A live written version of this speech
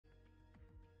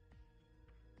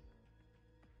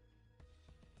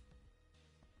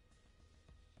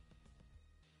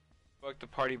Fuck the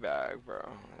party bag, bro.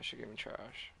 That shit gave me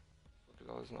trash. Look at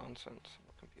all this nonsense on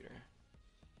my computer.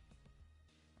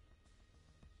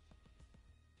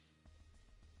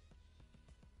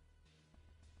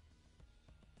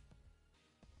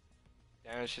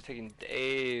 Damn, it's just taking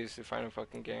days to find a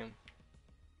fucking game.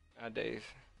 Not days.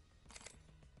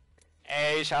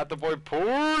 Hey, shout out the boy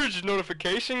Porge!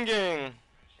 Notification gang!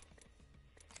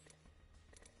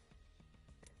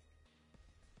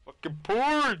 Fucking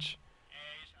Porge!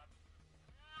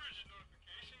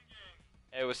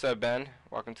 Hey, what's up, Ben?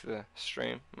 Welcome to the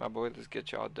stream, my boy. Let's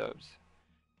get y'all dubs.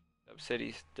 Dub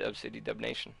cities, Dub City, Dub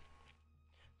Nation.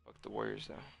 Fuck the Warriors,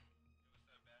 though.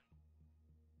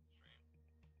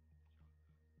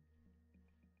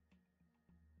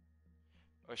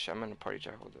 Oh shit, I'm in a party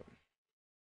chat. Hold up.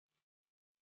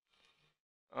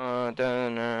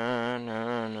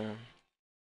 Da-na-na-na.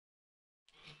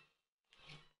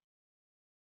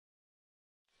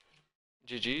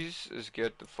 GG's is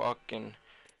get the fucking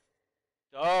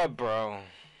dub, bro.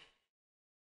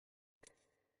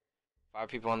 5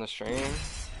 people on the stream.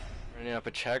 Running up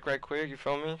a check right quick, you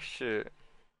feel me? Shit.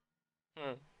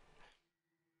 About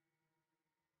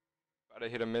to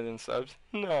hit 1,000,000 subs?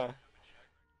 Nah.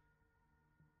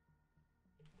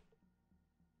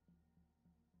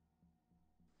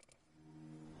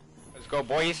 Let's go,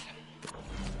 boys.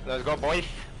 Let's go, boys.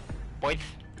 Boys.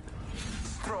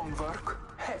 Strong work.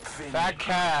 Fat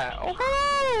cat.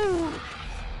 Oh!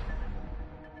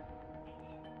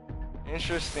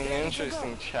 Interesting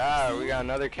chat. We got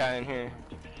another cat in here.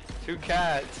 2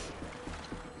 cats.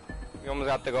 We almost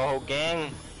got the whole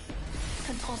gang.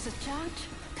 Control the charge,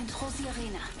 control the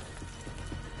arena.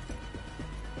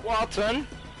 Walton.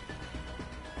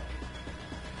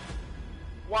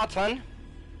 Walton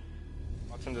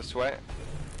the sweat.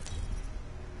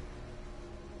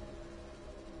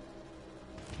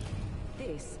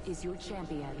 This is your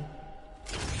champion.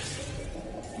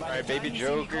 Alright, Baby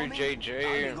Joker,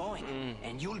 JJ.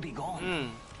 And you'll be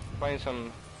gone. Playing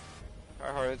some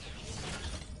tryhards.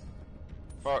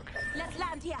 Fuck. Let's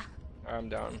land here. I'm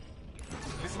down.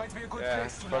 This might be a good Yeah,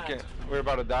 place to fuck land. it. We're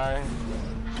about to die.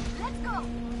 Let's go.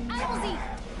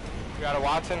 Allons-y. We got a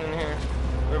Watson in here.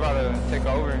 We're about to take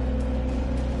over.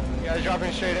 You guys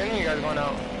dropping straight in or you guys going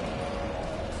out?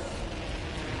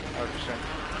 Oh, shit.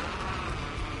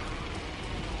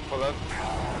 Pull up.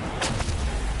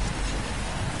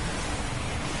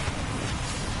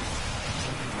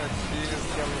 Let's see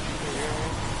how many people here.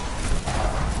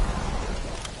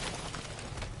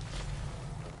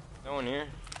 No one here.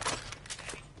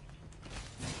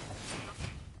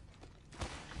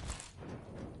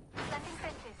 Landing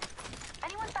fences.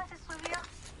 Anyone passes through here?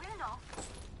 We'll know.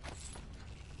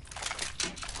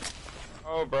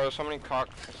 Oh, bro, so many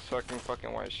cock-sucking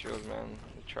fucking white shields, man.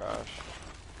 They're trash.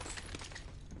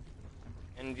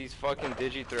 And these fucking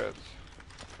digi-threats.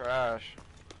 Trash.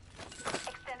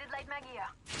 Extended light mag here.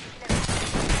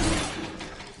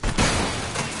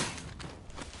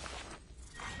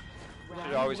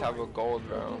 Should always have a gold,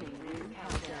 bro.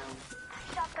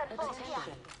 Shotgun bolt here.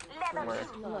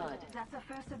 Somewhere. That's the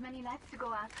first of many lights to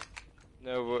go out.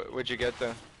 No, what'd you get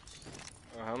though?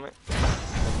 A helmet?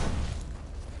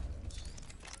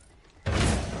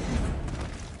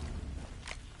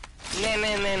 Nah,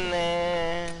 nah, nah,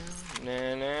 nah.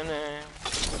 Nah, nah, nah.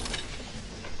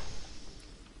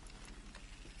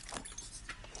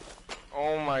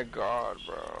 Oh my god,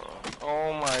 bro.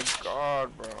 Oh my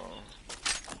god, bro.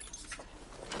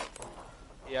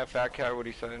 Yeah, fat cat, what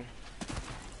he said.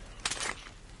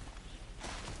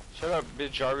 Shut up,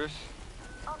 bitch Jarvis.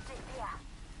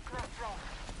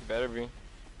 You better be.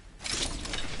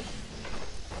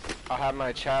 I'll have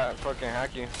my chat fucking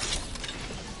hack you.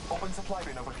 Open supply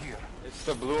bin over here. It's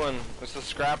the blue one. It's the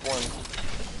scrap one.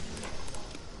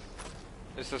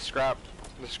 It's the scrap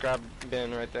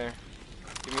bin right there.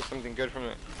 Give me something good from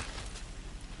it.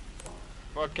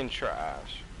 Fucking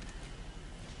trash.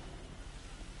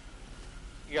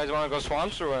 You guys wanna go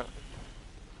swamps or what?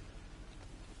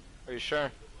 Are you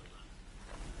sure?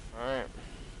 Alright.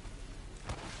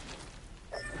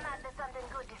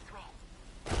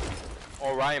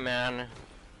 Alright, man.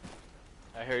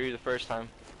 I heard you the first time.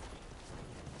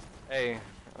 Hey,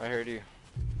 I heard you.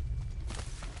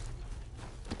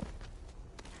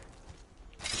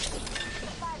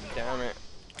 Damn it.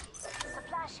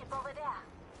 Supply ship over there.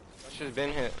 That shit's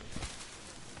been hit.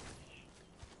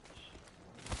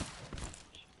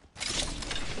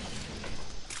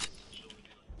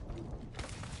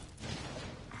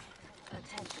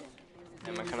 Attention.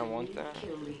 Damn, I kinda want that.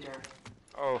 Kill leader.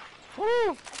 Oh,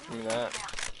 whew. Give me that.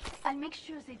 I'll make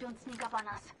sure they don't sneak up on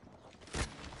us.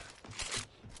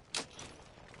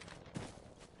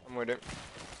 I'm with it.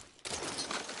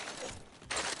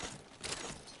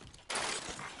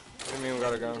 What do you mean we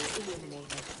gotta go? I'm close to enemy.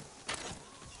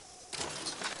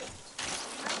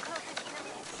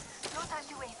 No time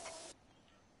to waste.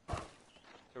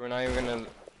 So we're not even gonna...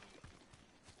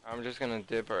 I'm just gonna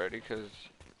dip already because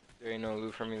there ain't no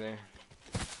loot for me there.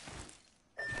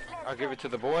 I'll give it to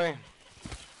the boy.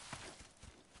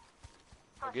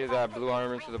 I'll give that blue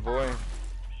armor to the boy.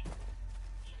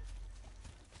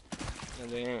 And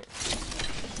they ain't.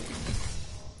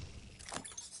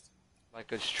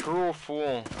 Like a true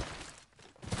fool.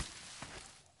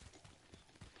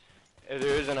 If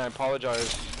there isn't, I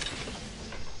apologize.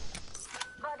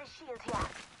 Body shield here.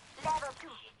 Level 2.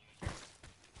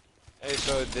 Hey,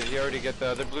 so did he already get the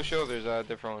other blue shield? There's a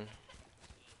different one.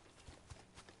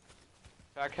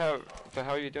 Fat Cat, what the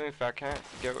hell are you doing, Fat Cat?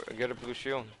 Get a blue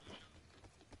shield.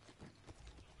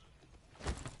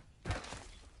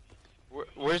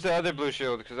 Where's the other blue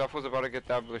shield? Because I was about to get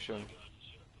that blue shield.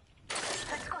 Let's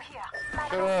go here.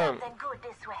 Shut up. Then go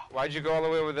this way. Why'd you go all the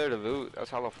way over there to loot? That's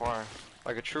hella far.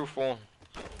 Like a true fool.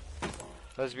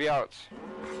 Let's be out.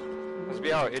 Let's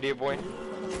be out, idiot boy.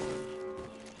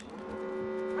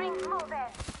 Rings moving.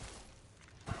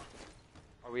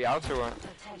 Are we out or what?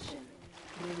 Attention.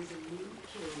 There is a new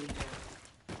kill leader.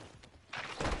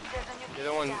 There's a new You're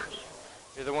the one. kill.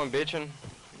 You're the one bitching.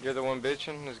 You're the one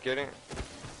bitching. Let's get it.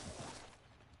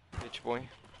 Bitch boy.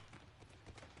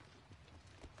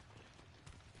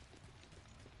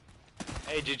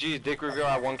 Hey, GG's dick reveal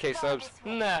at 1K subs.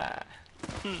 Nah.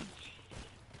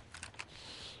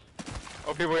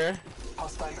 Oh, people here?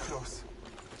 Hostile close.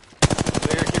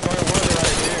 They're gonna keep going. One of them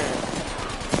right here.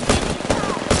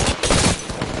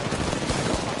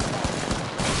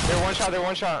 They're one shot. They're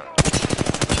one shot.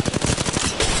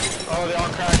 Oh, they're all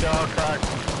cracked. They're all cracked.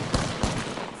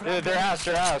 They're ass.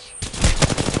 They're ass.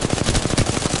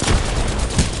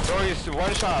 Oh, he's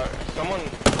one shot. Someone.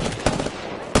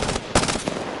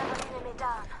 Enemy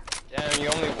down. Damn, you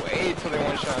only wait till they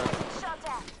one shot. Shot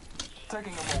at.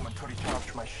 Taking a moment to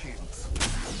recharge my shields.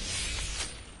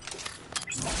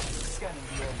 Scanning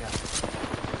the area.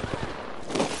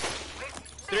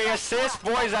 3 assists,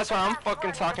 boys. That's what I'm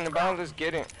fucking talking about. Let's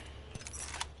get it.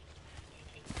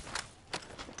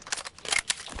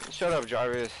 Shut up,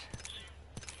 Jarvis.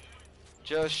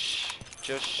 Just.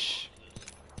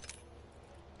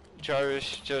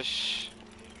 Jarvis, just.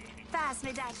 Pass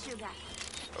me that sugar.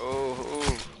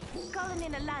 Oh. Calling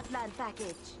in a lifeline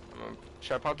package.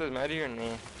 Should I pop this Maddie or no?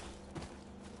 Eh.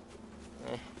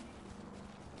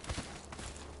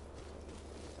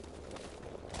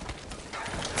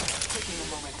 Taking a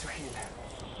moment to heal.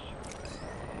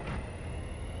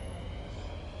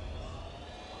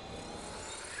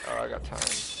 Oh, I got time.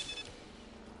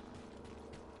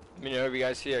 Let me know if you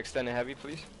guys see extended heavy,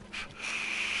 please.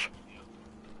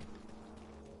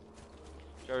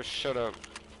 Joe, shut up.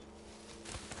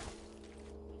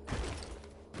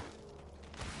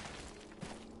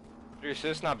 Three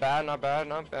assists, not bad.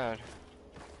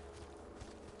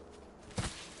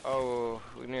 Oh,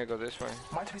 we need to go this way.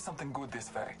 Might be something good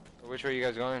this way. Which way are you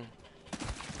guys going?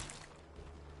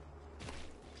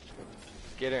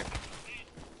 Get it.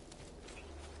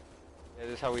 Yeah,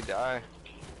 this is how we die.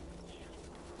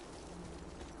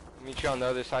 Meet you on the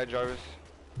other side, Jarvis.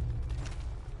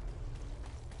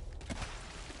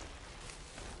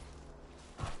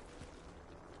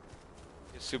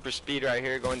 Get super speed right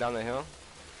here going down the hill.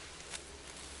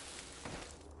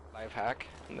 Life hack.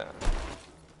 No.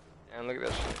 And look at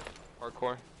this shit.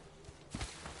 Hardcore.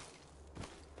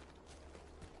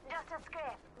 Just a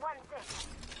scrape. 1 sec.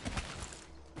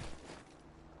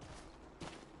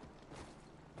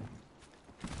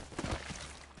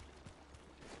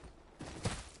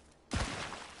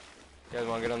 You guys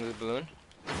want to get on this balloon?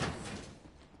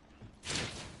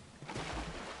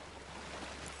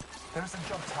 There's a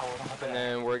jump tower over And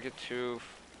there. then work it to...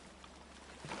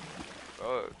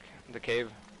 Fuck. The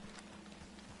cave.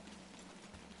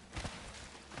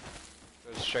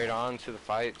 Go straight on to the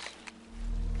fight.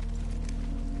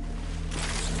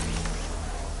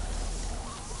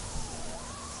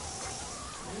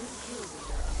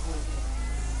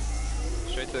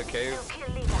 Straight to the cave. New kill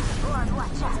leader. Go on,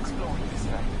 watch out. Exploring this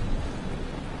way.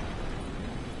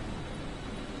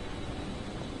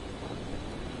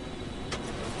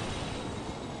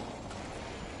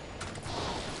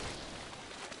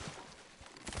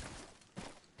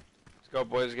 Let's go,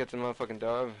 boys. Get the motherfucking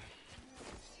dub.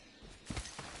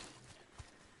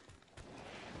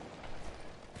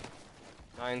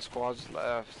 Nine squads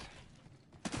left.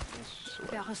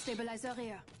 Barrel stabilizer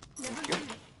here. Thank you.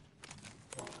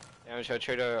 Yeah, should I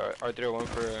trade a R301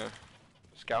 for a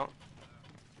scout?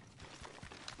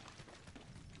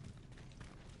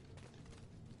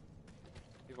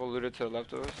 People looted to the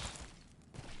left of us.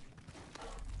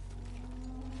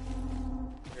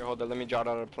 Hold on, let me jot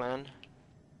out a plan.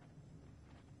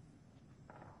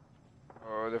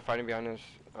 Oh, they're fighting behind us.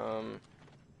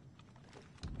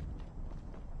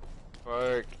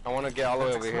 Fuck. I want to get all the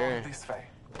way Let's over explore here. this way.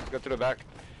 Let's go through the back.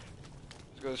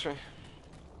 Let's go this way.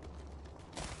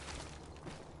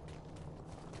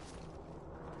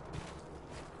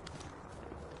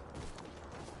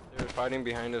 They're fighting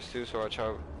behind us too, so watch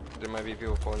out. There might be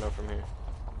people pulling up from here.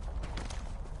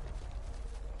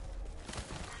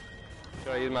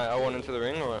 Should I use my L1 into the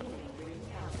ring or what?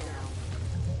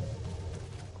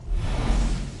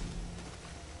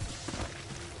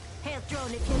 Hail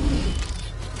drone if you need.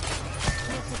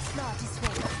 Let's explore this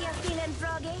way. You're feeling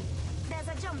froggy? There's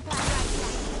a jump pad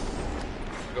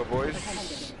right Go, boys.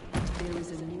 There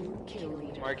is a new kill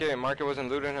leader. Mark it wasn't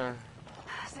looting, huh? there.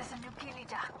 There's a new kill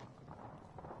leader.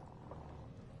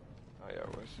 Oh yeah,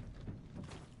 it was.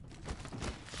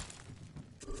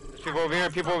 There's people over here,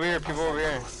 people over here, people over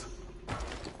here.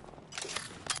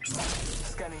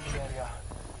 Scanning the area.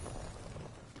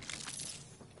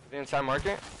 The inside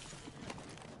market?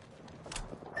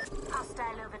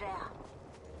 Hostile over there.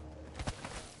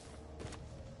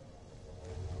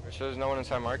 There's sure there's no one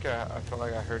inside market. I feel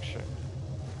like I heard shit.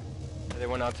 They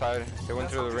went outside. They went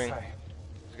Let's through go the this ring. way.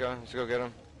 Let's go get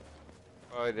them.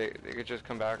 Oh, they could just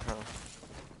come back, huh?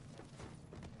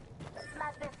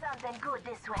 Must be something good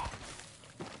this way.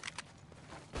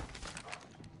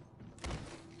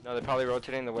 No, they're probably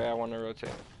rotating the way I want to rotate.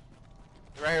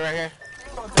 Right here, right here.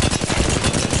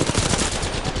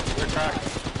 They're cracked.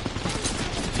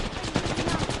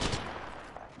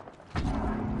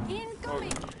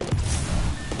 Incoming!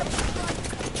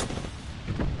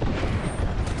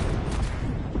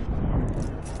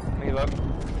 Me look.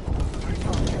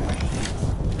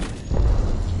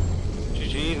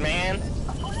 GG's, man.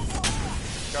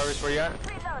 Jarvis, where you at?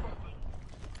 Reloaded.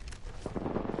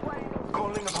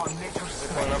 Calling upon nature's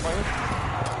They're pulling up on you.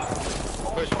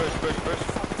 Push, push, push, push.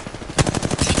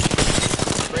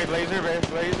 Brave laser,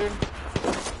 brave laser.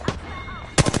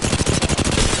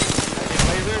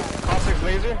 Laser, caustic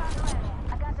laser.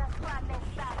 I got a squad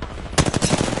next time.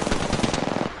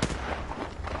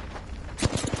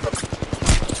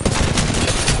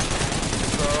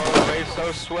 Bro, they're so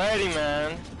sweaty, man.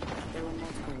 There were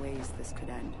multiple ways this could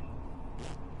end.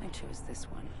 I chose this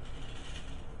one.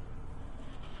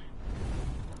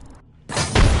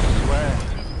 Sweat.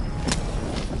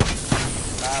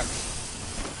 Back.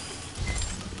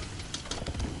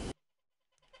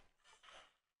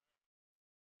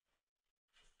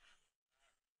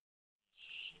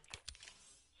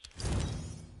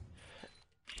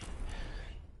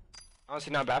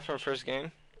 Honestly, not bad for a first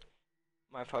game.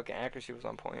 My fucking accuracy was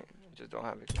on point. Just don't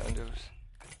have extendos.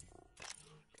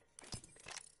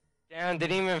 Damn, they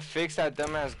didn't even fix that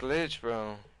dumbass glitch,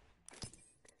 bro.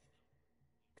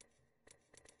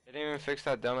 They didn't even fix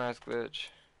that dumbass glitch.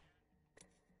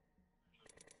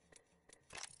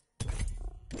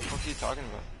 What are you talking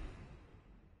about?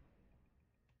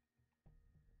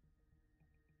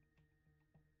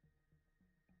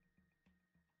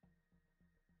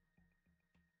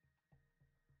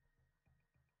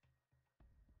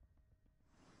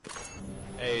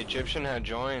 Hey, Egyptian had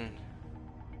joined.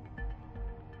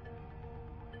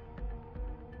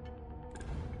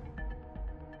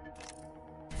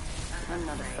 I'm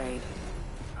not afraid.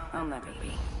 I'll never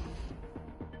be.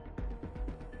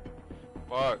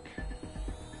 Fuck.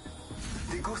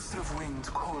 The gust of wind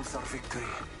calls our victory.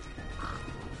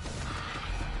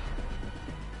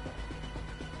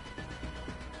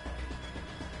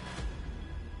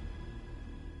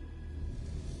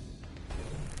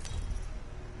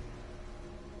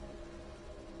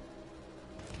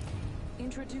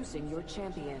 Introducing your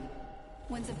champion.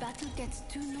 When the battle gets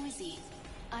too noisy,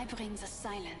 I bring the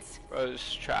silence. Bro,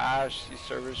 it's trash. These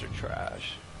servers are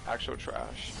trash. Actual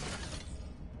trash.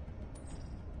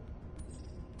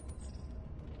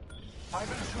 I will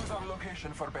choose our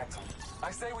location for battle.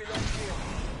 I say we land here.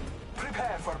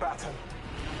 Prepare for battle.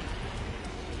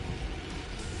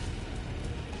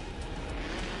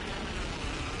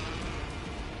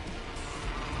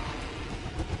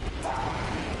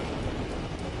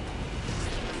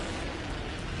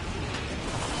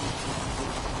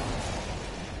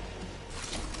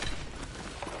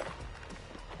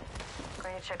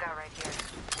 Going to check out right here.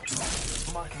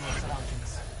 Marking our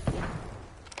surroundings.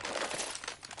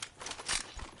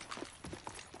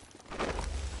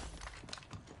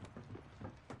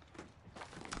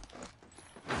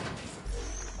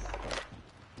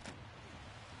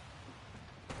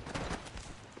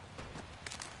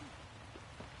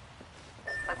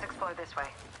 Let's explore this way.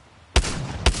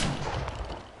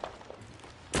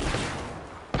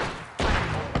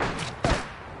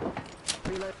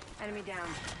 Reload. Enemy down.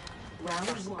 Round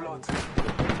First one.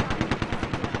 blood.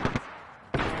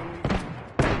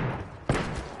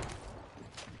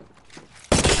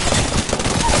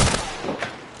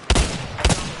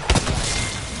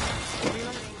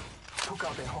 Took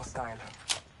out a hostile.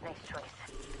 Nice choice.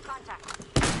 Contact.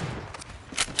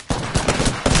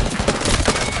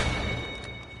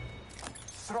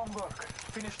 Strong work.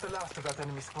 Finish the last of that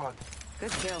enemy squad.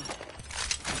 Good kill.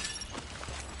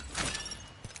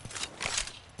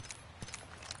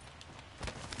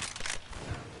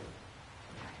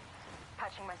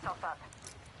 Patching myself up.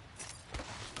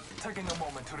 Taking a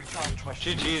moment to recharge my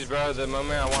GG's, bro. The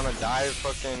moment I want to die,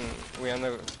 fucking, we end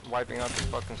up wiping out the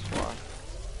fucking squad.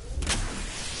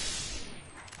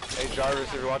 Hey Jarvis,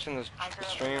 if you're watching this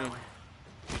stream,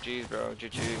 GG's, bro.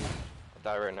 GG's. I'll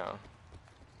die right now.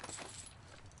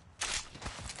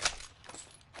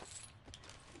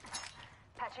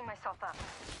 Patching myself up.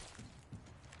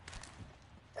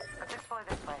 Let's explore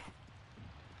this way.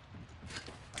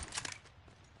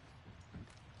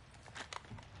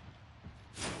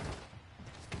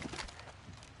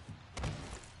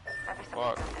 Maybe something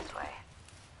Fuck. goes this way.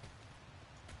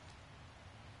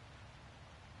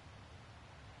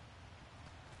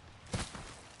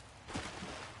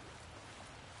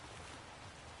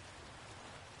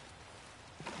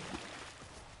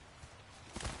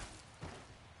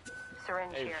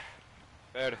 Syringe Hey. here.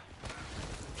 Bed.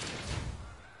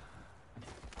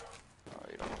 Oh,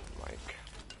 you don't have a mic.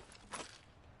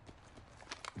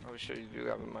 Oh shit, you do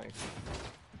have a mic.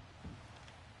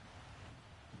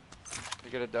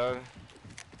 You get a dove.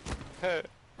 I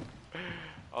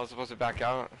was supposed to back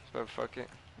out, but fuck it.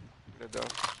 Get a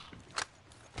dove.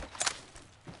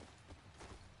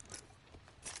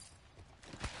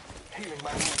 healing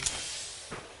my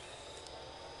wounds.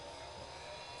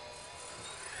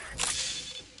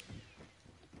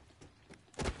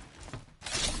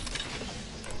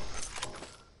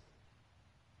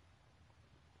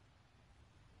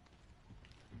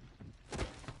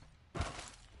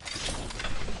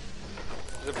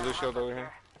 There's a blue shield over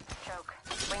here. Choke.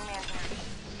 Wingman here.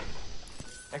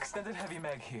 Extended heavy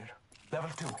mag here. Level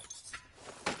 2.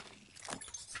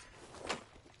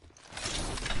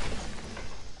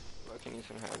 I can use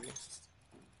some heavy.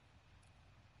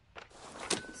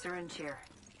 Syringe here.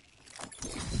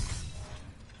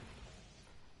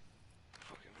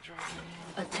 Fucking driving.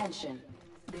 Attention.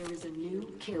 There is a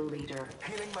new kill leader.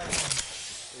 Healing my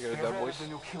wounds. You got a Beware dove of voice? the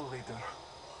new kill leader.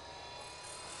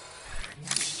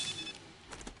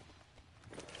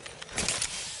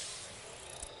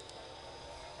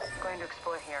 Going to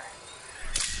explore here.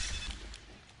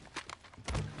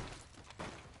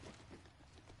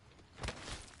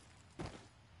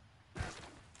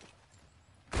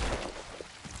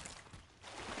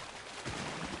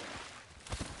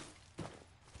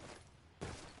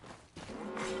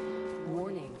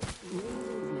 Warning. New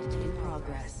movement in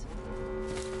progress.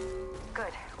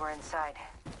 Good. We're inside.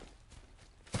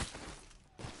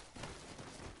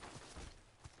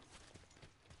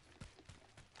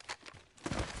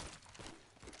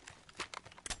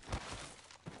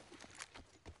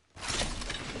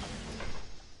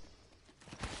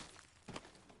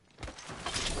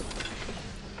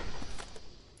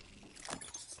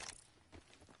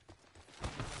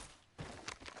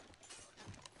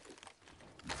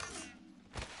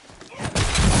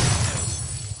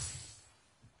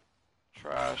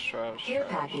 Trash, trash, Care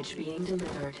trash. package being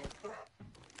delivered.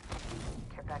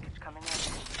 Care package coming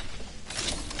in.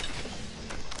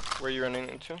 Where are you running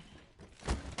into?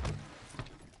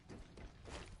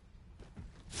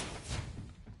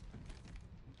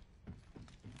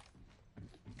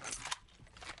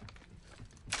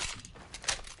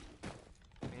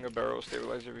 Bring a barrel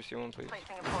stabilizer if you see one, please.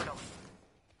 Placing a portal.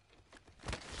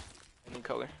 Any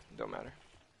color, don't matter.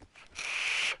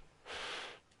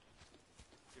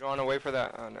 You don't want to wait for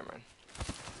that? Oh, never mind.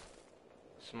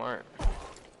 Smart.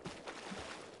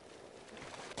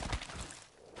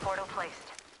 Portal placed.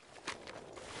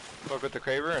 Fuck with the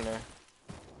Kraber or no?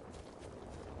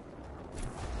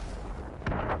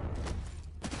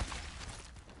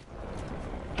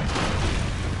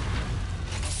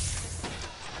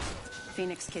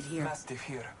 Phoenix Kid here. Mastiff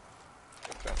here.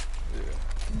 Okay. Yeah.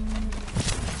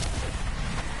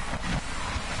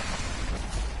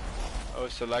 Oh,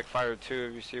 select fire too.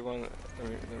 If you see one, let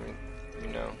me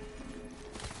know.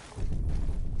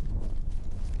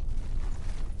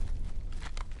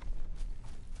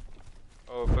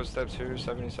 Oh, footsteps here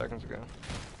 70 seconds ago.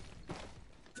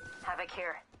 Havoc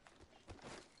here.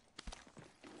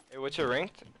 Hey, what's your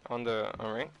ranked on the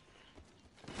rank?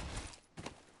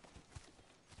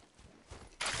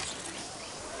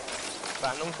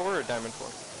 Platinum 4 or Diamond 4?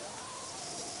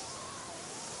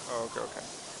 Oh, okay, okay.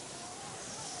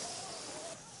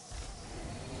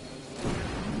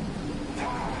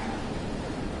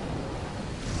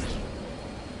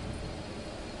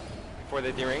 Before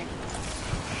they de-ring?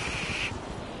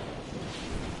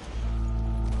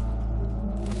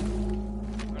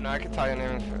 Oh no, I could tell your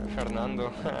name is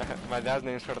Fernando. My dad's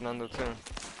name is Fernando too.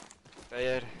 Say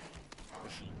it.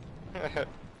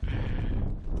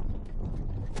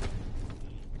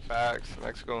 Facts,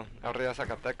 Mexico. Arriba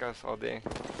Zacatecas all day.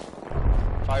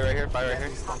 Fire right here, fire right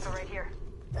here. Hostile right here.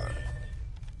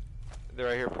 They're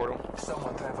right here, portal.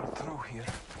 Someone traveled through here.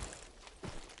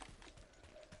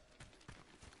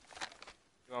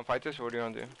 You wanna fight this or what do you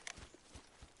wanna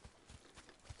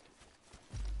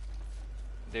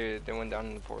do? They went down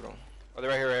in the portal. Oh, they're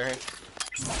right here, right here.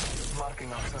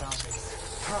 Marking our surroundings.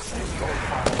 Trust is going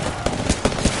far.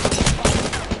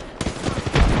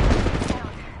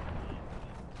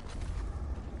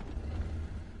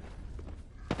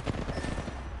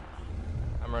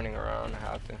 I'm running around, I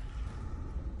have to.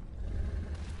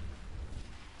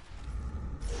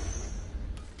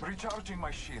 Recharging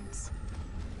my shields.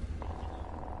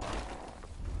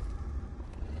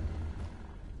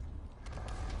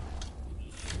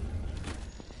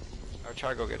 I'll try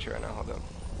to go get you right now, hold up.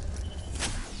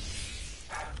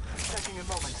 Taking a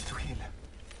moment to heal.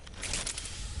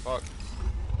 Fuck.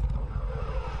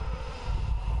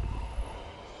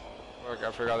 Fuck,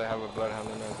 I forgot they have a bloodhound,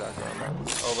 they know exactly where I'm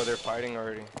at. Oh, but they're fighting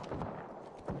already.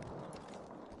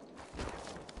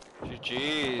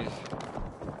 GG's.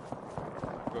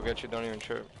 Go get you, don't even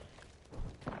trip.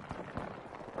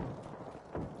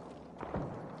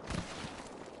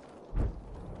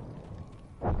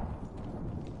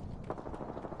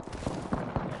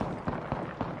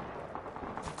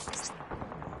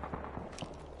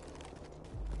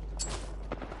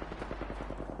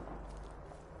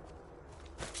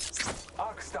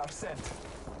 Arcstar sent.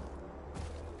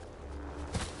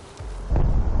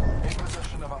 In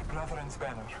possession of our brethren's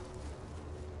banner.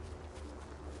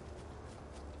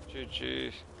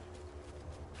 GG's.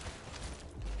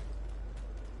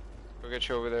 Go get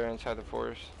you over there inside the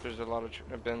forest. There's a lot of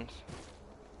bins.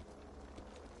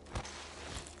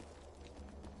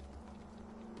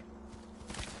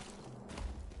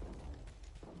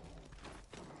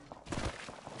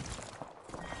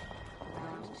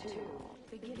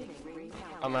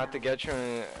 I'm gonna have to get you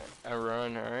and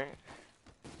run, alright?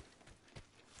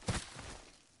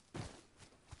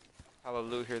 Hella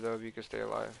loot here though if you can stay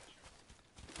alive.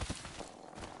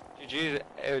 GG's,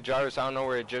 hey, Jarvis, I don't know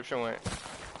where Egyptian went.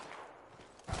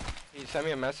 He sent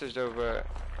me a message though, but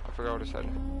I forgot what it said.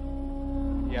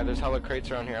 Yeah, there's hella crates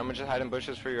around here. I'm gonna just hide in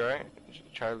bushes for you, alright?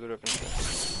 Try to loot up and shit.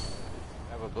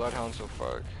 I have a bloodhound, so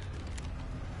fuck.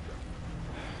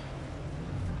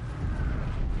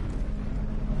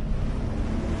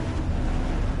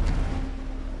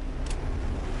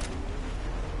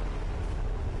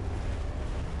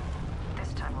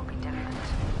 This time will be different.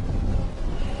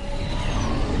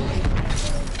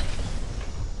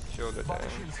 Shield it down. Body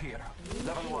shields here.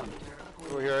 Level 1.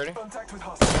 We're here already? Contact with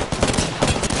hostile.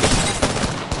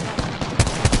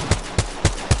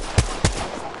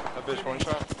 That bitch one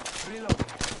shot. Reloading.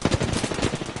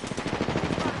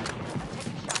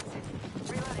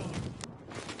 Reloading.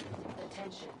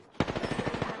 Attention.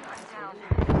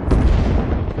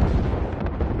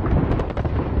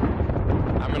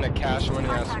 I'm gonna cash money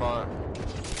at spawn.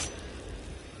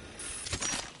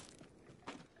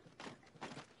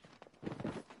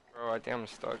 Bro, I think I'm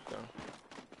stuck though.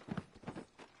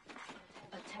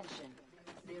 Attention.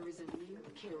 There is a new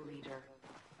kill leader.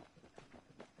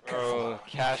 Bro,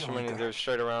 cash money, they're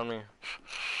straight around me.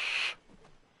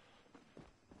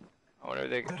 I wonder if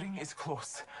they The ring is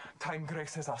close. Time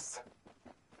graces us.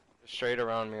 they're straight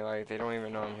around me, like they don't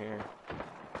even know I'm here.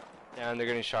 Yeah, and they're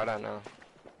getting shot at now.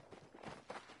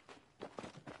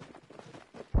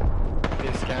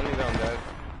 They scanned me though, I'm dead.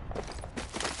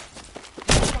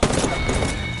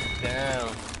 Damn.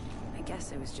 I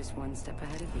guess I was just one step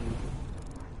ahead of you.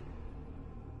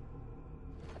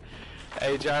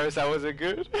 Hey Jarvis, that wasn't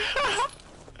good.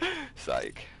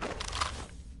 Psych.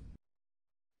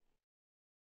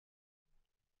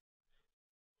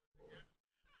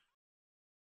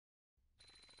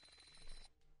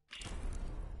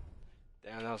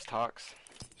 Damn, that was talks.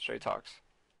 Straight talks.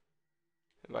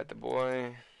 Invite the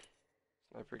boy.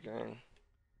 Sniper gang.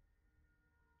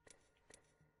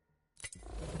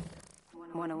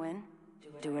 Wanna win?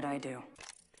 Do what I do.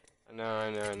 I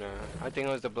know. I think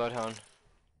it was the bloodhound.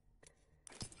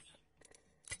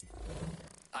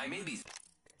 I may be.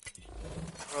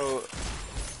 Bro,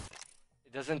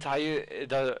 it doesn't tell you.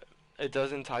 It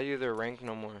doesn't tell you their rank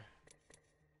no more.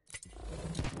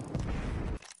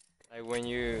 Like when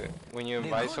you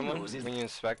invite someone, when you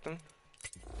inspect them.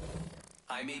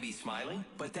 I may be smiling,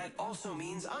 but that also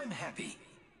means I'm happy.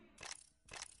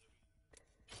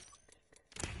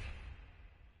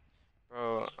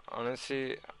 Bro,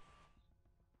 honestly,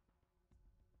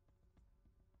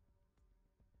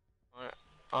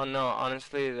 oh no,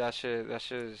 honestly, that shit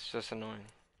is just annoying.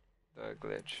 The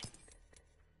glitch.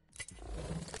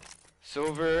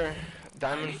 Silver,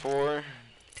 diamond 4,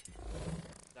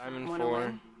 diamond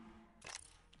 4.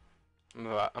 I'm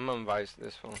gonna advise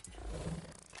this one.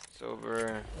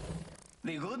 Silver.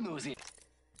 The good news is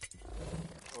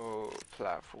Oh,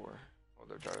 plat 4. Oh,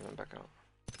 they're driving them back out.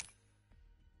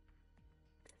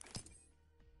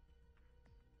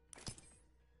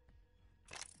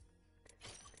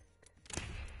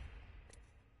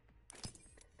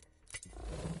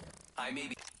 I may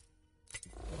be.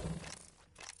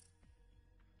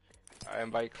 I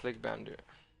invite Click Bandit.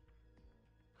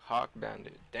 Hawk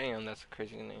Bandit. Damn, that's a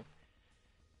crazy name.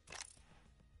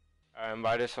 I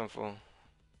invited some fool.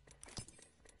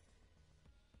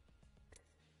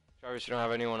 Travis, you don't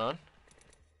have anyone on?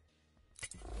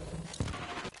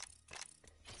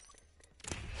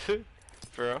 For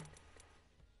real?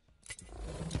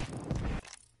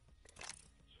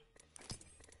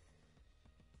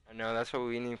 I know, that's what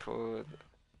we need for.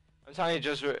 I'm telling you,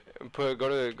 just go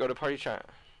to party chat.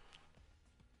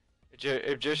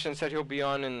 Egyptian said he'll be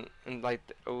on and like,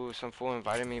 oh, some fool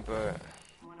invited me, but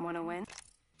Wanna win?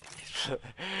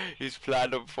 he's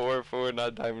platinum 4,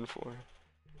 not diamond 4.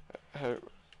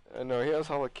 I know he has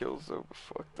hella kills though, but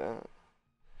fuck that.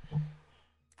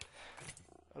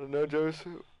 I don't know, Joe's.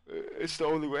 It's the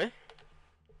only way.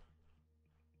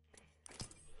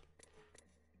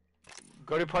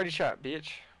 Go to party chat, bitch.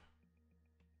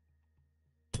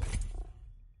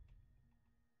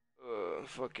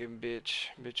 Fucking bitch.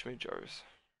 Bitch me, Jarvis.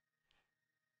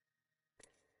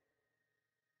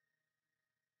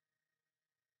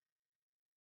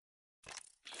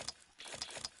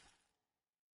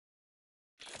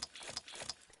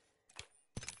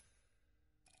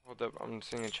 Hold up, I'm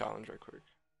seeing a challenge right quick.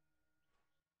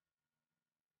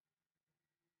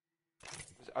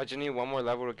 I just need one more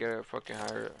level to get it fucking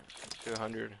higher to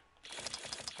 100.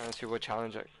 Trying to see what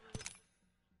challenge I.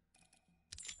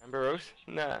 Amber Rose?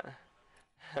 Nah.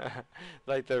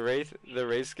 Like the race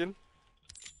skin?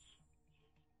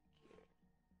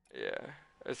 Yeah.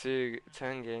 I see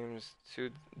 10 games,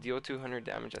 deal 200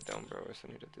 damage at down, bro. I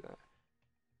still need to do that.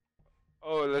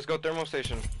 Oh, let's go thermal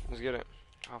station. Let's get it.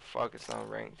 Oh fuck, it's not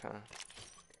ranked, huh?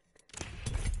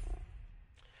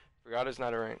 Forgot it's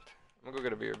not a ranked. I'm gonna go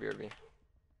get a BRB.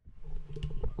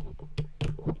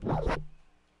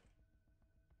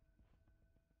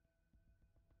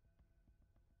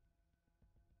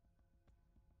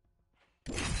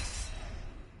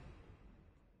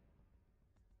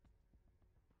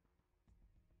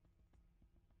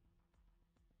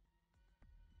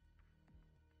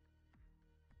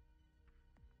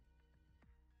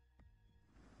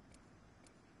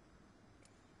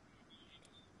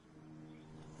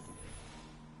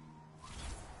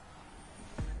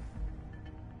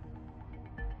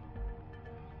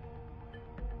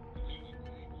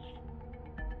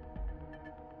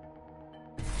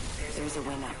 There's a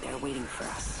win out there waiting for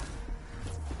us.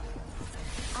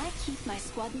 I keep my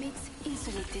squad mates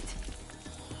insulated.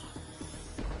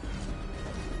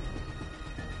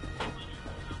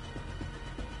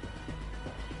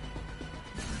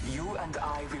 You and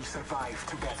I will survive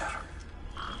together.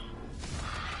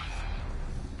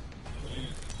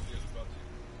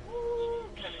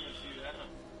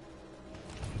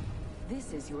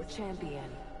 This is your champion.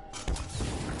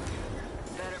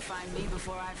 Better find me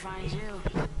before I find you.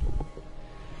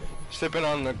 Sipping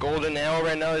on the golden ale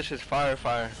right now. This is fire.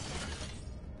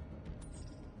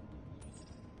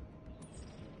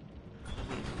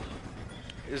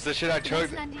 Is the shit I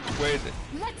chugged? Wait,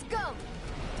 Let's go!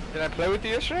 did I play with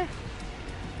you yesterday?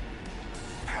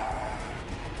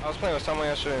 I was playing with someone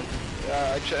yesterday.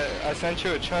 I sent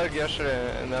you a chug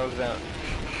yesterday, and that was that.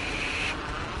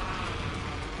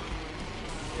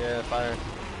 Yeah, fire.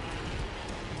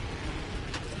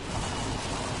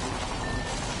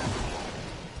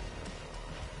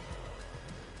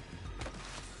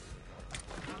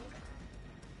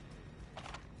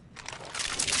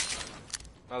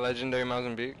 My legendary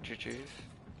Mozambique, GG's.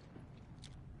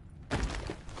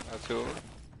 That's cool.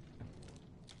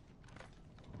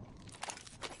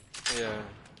 Yeah.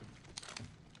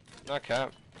 Not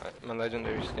cap. My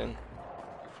legendary skin.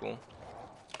 You fool.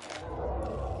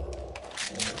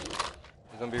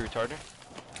 Don't be retarded.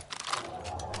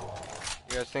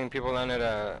 You guys think people landed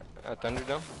at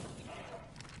Thunderdome?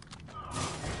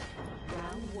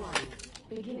 Round one.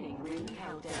 Beginning ring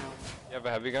countdown. You have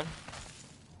a heavy gun?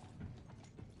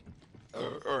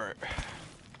 Alright.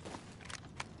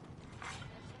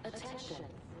 Attention.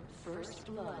 First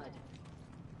blood.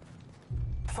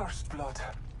 First blood.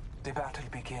 The battle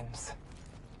begins.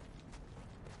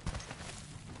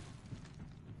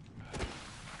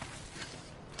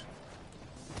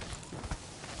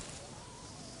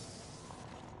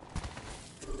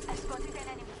 I spotted an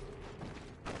enemy.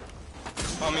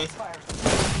 On me. Fire.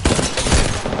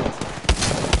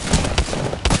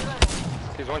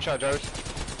 He's one shot, Jarvis.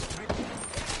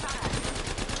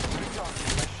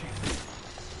 Recharging my shield.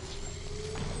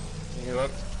 You can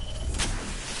look.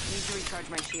 Need to recharge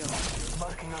my shield.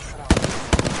 Marking us around.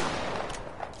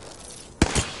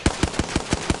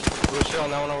 Blue shield on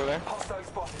that one over there. Hostile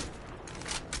spotted.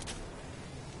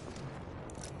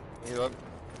 You look.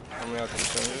 I'm gonna have to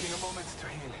change Taking this. a moment to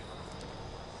heal.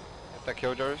 Get that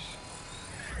kill, Jarvis.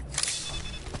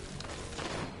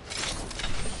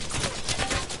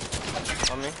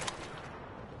 On me.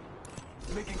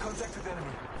 Making contact with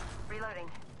enemy. Reloading.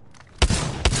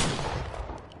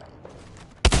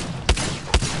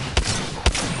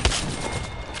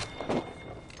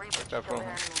 Reaper that killed phone. an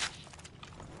enemy.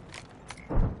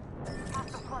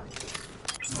 Hostile close.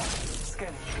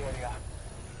 Scanning the area.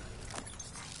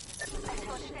 I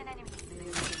spotted an enemy.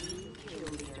 Kill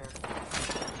leader.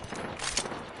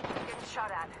 Getting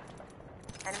shot at.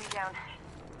 Enemy down.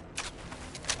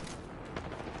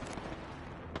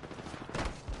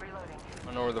 Reloading. I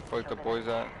don't know where the fuck the boy's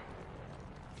at.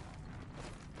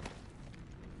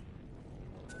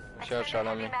 Shot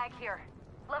on me. Mag here.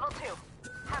 Level 2.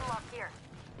 Padlock here.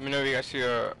 Let me know if you guys see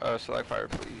a select fire,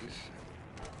 please.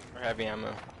 Or heavy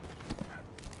ammo.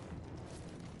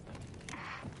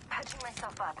 Patching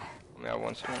myself up. Only got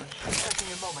one smash.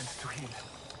 Taking a moment to heal.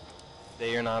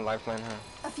 They are not a lifeline,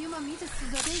 huh? A few more meters to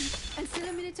the ring, and still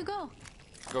a minute to go.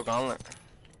 Go gauntlet.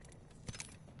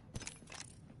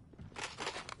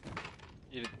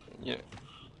 You.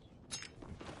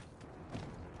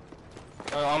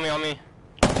 Oh, on me.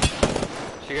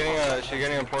 She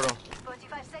getting a portal.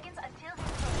 45 seconds until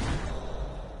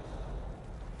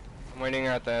I'm waiting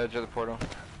at the edge of the portal.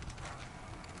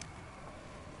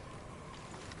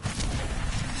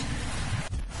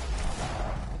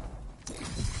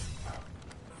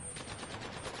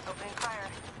 Opening fire.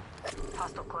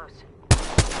 Hostile close.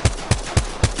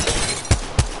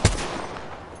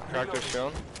 Crack their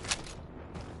shield.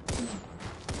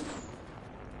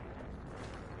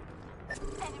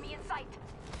 enemy in sight.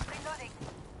 Reloading.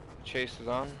 Chase is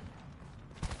on.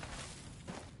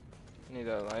 Need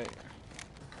that light.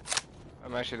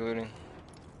 I'm actually looting.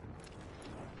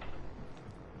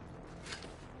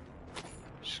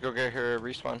 Just go get her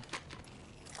respawn.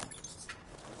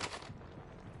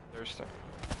 There's the.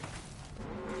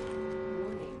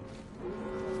 Warning.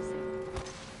 Closing.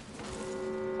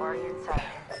 Already inside.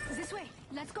 This way,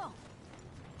 let's go.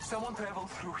 Someone traveled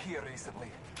through here recently.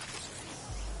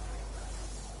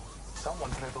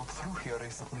 Someone traveled through here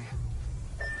recently.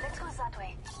 Let's go that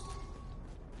way.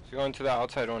 She's going to the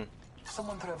outside one.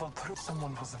 Someone traveled through.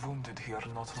 Someone was wounded here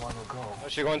not long ago. Oh,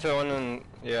 she's going to the one in,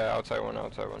 yeah, outside one.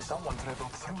 Someone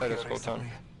traveled through Outside here of Skull Town.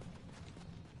 recently.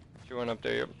 She went up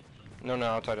there, yep. No,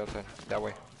 outside. That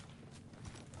way.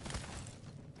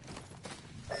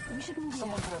 We should move here.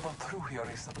 Someone traveled through here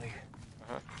recently.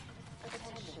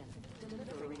 Attention.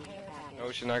 Delivering care package.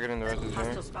 No, she's not getting the rest of the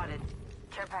Hostile here. spotted.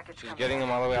 Care package She's coming. getting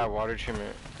them all the way at water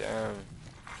treatment. Damn.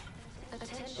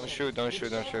 Attention. Don't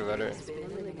shoot, let her. Has been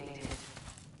eliminated.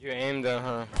 You aimed,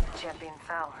 huh? Champion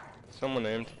fell. Someone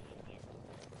aimed.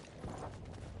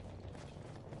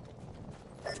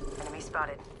 Enemy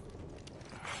spotted.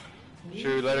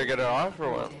 Should we let her get it off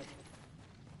or what?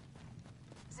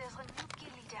 There's a new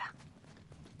kill leader.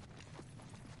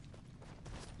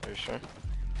 Are you sure?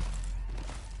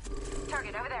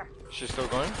 Target over there. She's still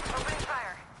going? Opening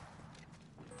fire.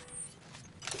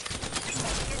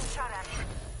 Getting shot at.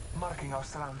 Marking our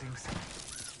surroundings.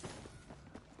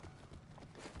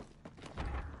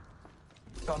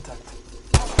 Contact.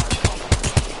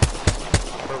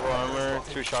 Purple armor,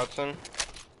 2 shots in.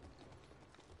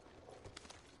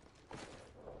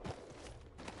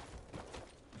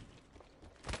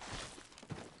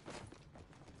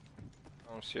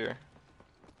 I don't see her.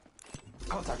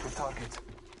 Contact with target.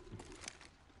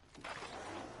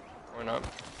 Going up.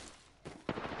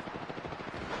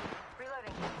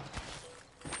 Reloading.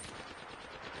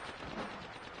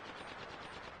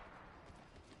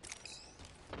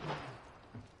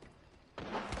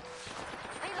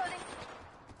 Reloading.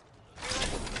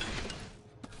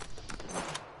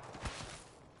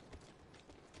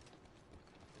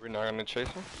 We're not gonna chase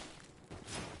her?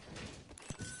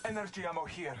 Energy ammo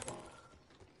here.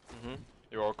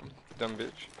 You're welcome, dumb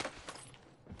bitch.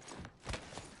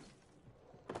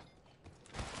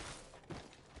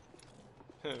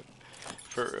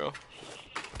 For real.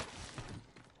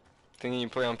 Thinking you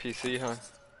play on PC, huh?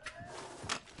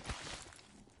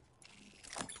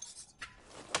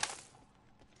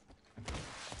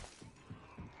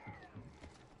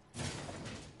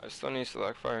 I still need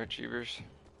select fire, Jeevers.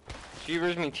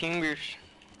 Jeevers me tingers.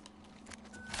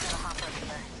 Got a hopper over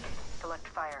there. Select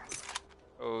fire.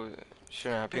 Oh,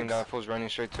 shit, I think that fool's running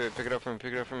straight to it. Pick it up for me,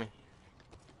 pick it up for me.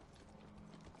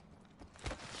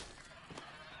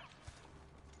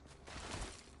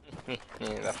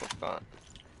 Yeah, that fool's gone.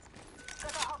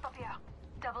 Got a hop up here.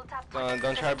 Double tap.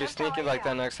 Don't try to be sneaky like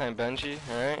that next time, Benji,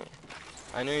 alright?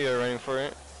 I knew you were running for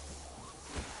it.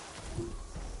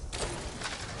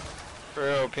 For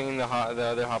real, pinging the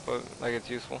other hop up like it's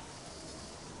useful.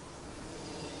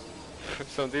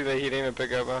 Something that he didn't even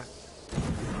pick up, huh?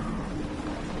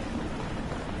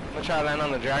 I'm gonna try to land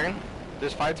on the dragon.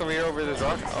 There's fights over here over this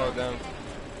rock. Oh, damn.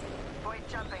 Void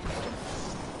jumping.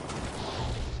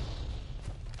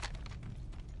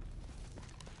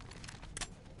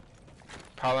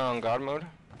 Prowler on God mode.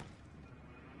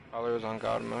 Prowler is on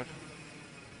God mode.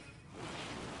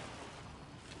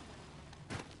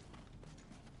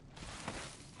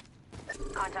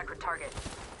 Contact with target.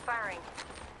 Firing.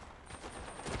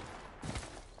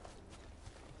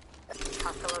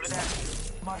 Hostile over there.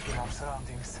 Marking our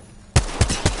surroundings.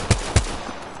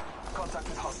 Contact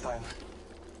with hostile.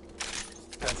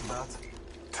 That's that.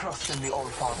 Trust in the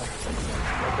Old Father.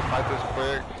 Have to fight this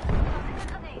quick.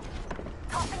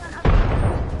 Tossing a grenade.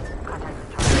 Contact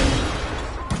with target.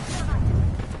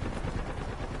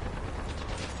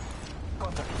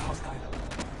 Contact with hostile.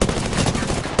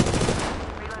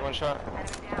 Reloading. One shot.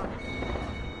 Enemy down.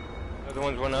 The other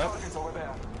one's one up. Target's over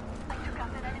there. I took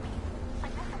out that enemy.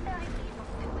 Unnecessary evil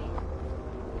doing.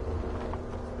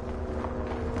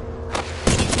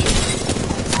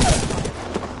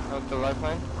 Out the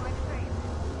lifeline. Going straight.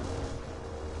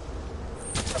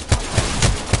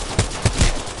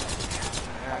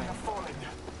 I have fallen.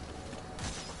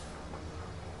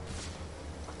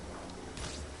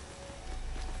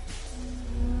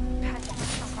 Patching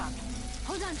myself up.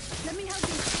 Hold on. Let me help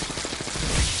you.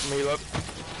 Heal up.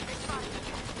 Respond.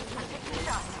 I'm taking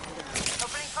shots.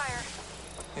 Opening fire.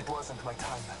 It wasn't my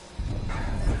time.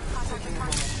 Contact with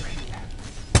target.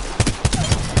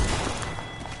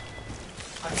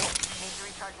 I know. Need to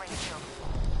recharge my shield.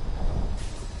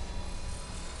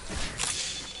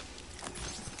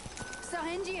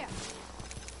 Syringe here.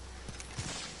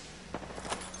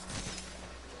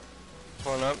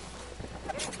 Pulling up.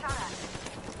 Getting shot at.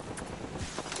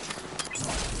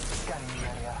 Scanning the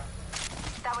area.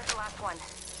 That was the last one.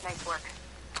 Nice work.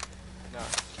 No.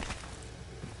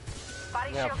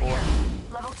 Body Yeah, shield 4. here.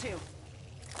 Level 2.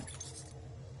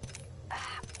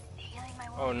 Healing my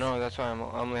wounds. Oh no, that's why I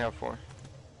only have 4.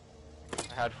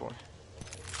 I had 4.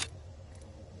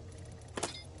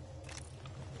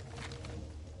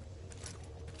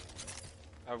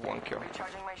 I have 1 kill.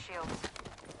 Recharging my shield.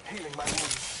 Healing my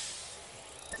wounds.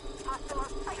 Hostile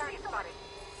target spotted.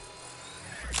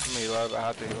 I'm gonna heal up. I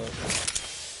have to heal up.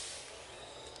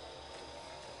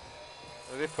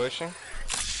 Are they pushing?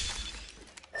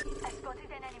 I spotted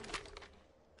an enemy.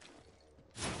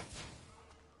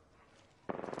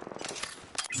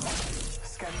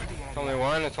 Scanning the area. It's only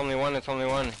one. It's only one. It's only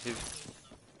one. He's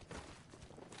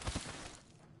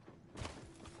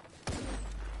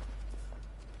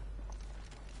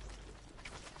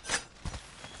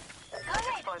Let's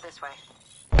explore this way.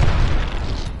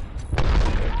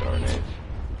 throwing nades.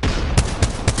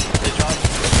 They dropped.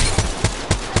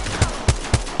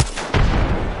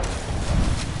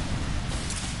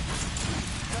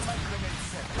 Thermite grenade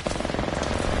set.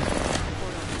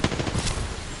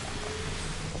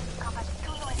 Combat is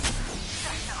too noisy.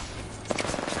 Just now.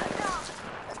 I'm down.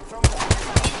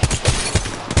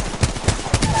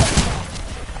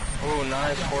 Oh,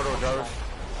 nice portal, Jarvis.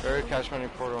 Very cash money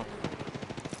portal.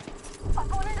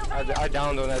 Opponent over here. I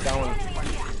downed on that down one. Enemy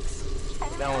here.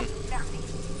 That one. Merci.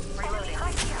 Reloading.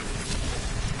 Right here.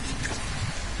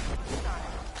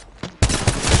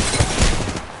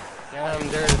 Damn,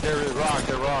 they're rock.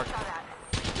 They're rock. Shot at.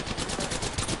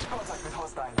 Contact with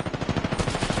hostile.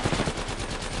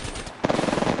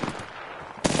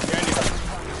 Randy.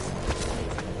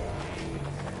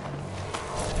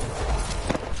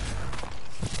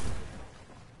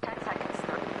 10 seconds.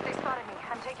 They spotted me.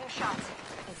 I'm taking shots.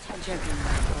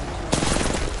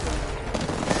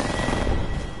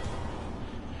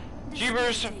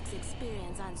 Jeevers. Takes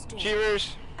experience on strength.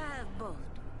 Jeevers. I have both.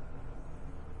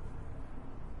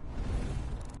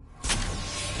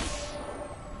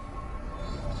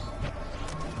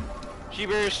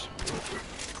 Keepers.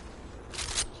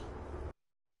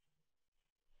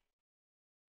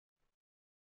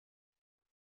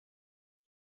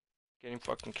 Getting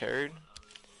fucking carried.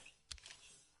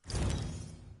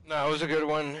 No, it was a good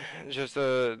one. Just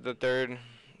the third.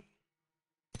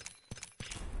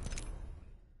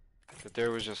 The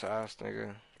third was just ass,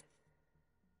 nigga.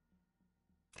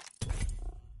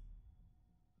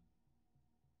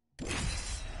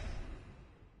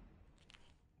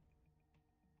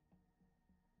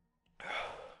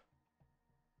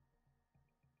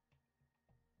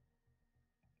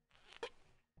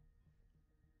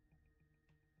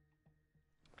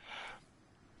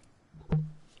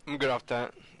 I'm good off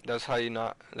that. That's how you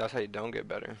don't get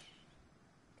better.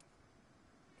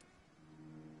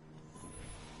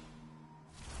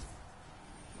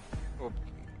 Well,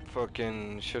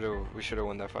 fucking we should've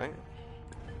won that fight.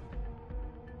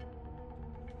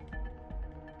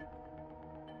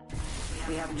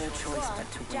 We have no choice but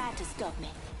to win. Try to stop me.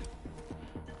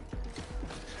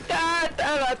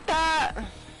 I'm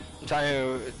telling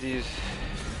you, these.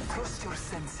 Trust your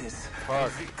senses. Fuck.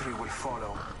 And victory will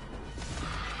follow.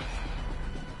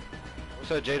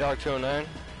 What's up, J-Dog 209?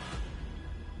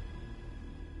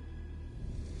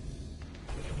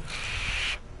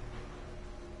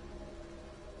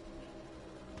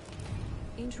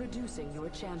 Introducing your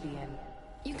champion.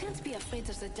 You can't be afraid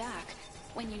of the dark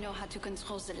when you know how to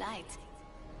control the light.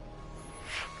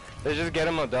 Let's just get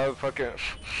him a dub, fuck it.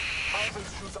 I will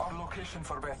choose our location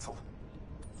for battle.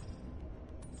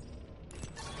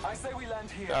 I say we land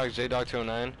here. Dog, J-Dog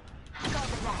 209.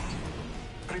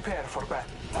 Prepare for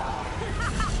battle.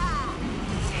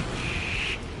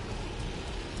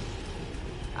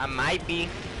 I might be.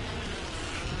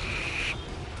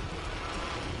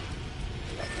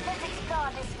 Let's explore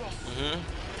this way.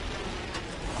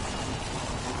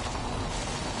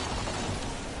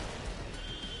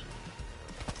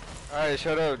 Alright,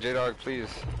 shut up, J-Dog, please.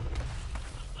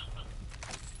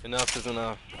 Enough is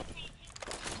enough.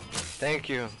 Thank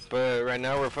you, but right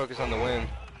now we're focused on the win.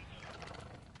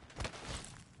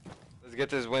 Let's get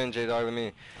this win, J-Dog.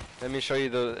 Let me show you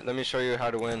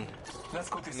how to win. Let's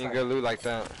go this You need side. good loot like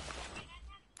that.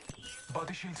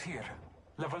 Body shields here.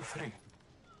 Level 3.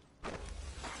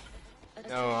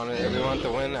 No, honestly, if we want to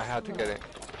win, I have to get it.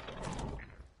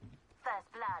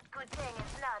 First blood, good thing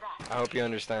it's not us. I hope you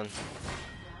understand.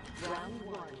 Round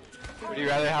one. Would you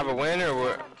rather have a win or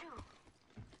what?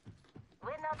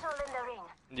 We're not all in the ring.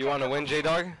 Do you want to win,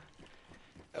 J-Dog?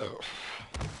 Oh.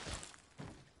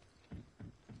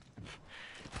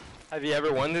 Have you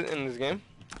ever won it in this game?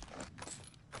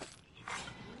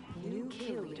 New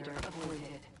kill leader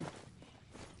avoided.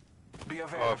 Be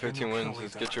aware Oh, of the 15 new wins. kill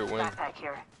Let's leader. get you a win. Backpack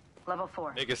here. Level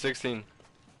 4. Make it 16.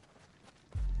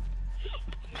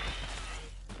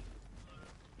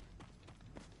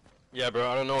 Yeah, bro,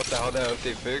 I don't know what the hell that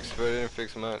update fixed, but it didn't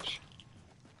fix much.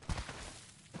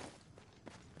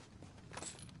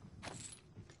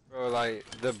 Bro, like,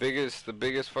 the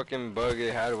biggest fucking bug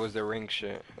it had was the rank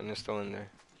shit, and it's still in there.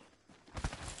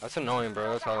 That's annoying,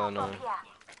 bro, that's all annoying. Here.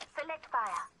 Select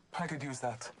fire. I could use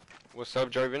that. What's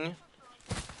up, Jarvin?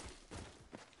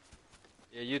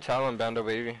 Yeah, you tell him, Bando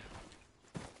baby.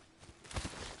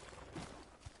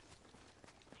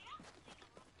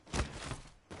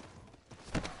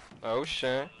 Oh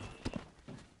shit.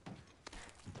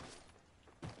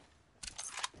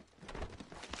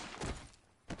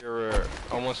 You're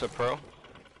almost a pro.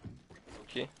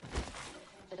 Okay.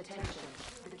 Attention.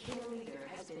 The kill leader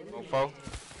has been Mofo.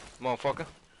 Motherfucker.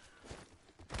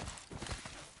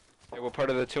 Hey, what part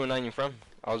of the 209 you from?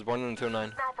 I was born in the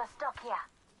 209. Sniper stock here.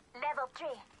 Level 3.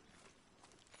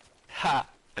 Ha!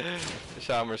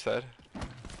 Shot Merced.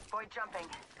 Boy jumping.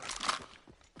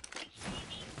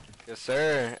 Yes,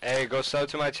 sir. Hey, go sub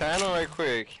to my channel right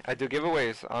quick. I do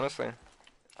giveaways, honestly.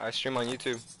 I stream on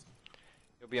YouTube.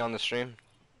 You'll be on the stream.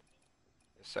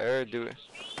 Yes, sir. Do it.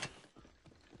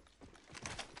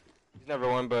 He's never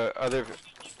won, but other.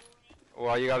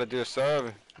 Well, you gotta do a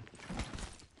sub.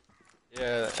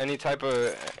 Yeah, any type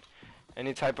of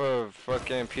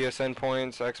fucking PSN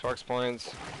points, Xbox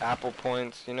points, Apple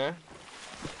points, you know?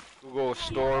 Google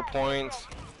Store points.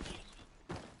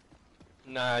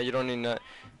 Nah, you don't need that.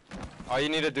 All you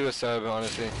need to do is sub,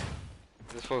 honestly.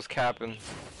 This fool's capping.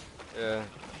 Yeah.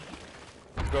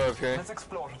 Let's go up here. Let's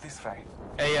explore this way.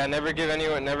 Hey, yeah, never give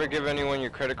anyone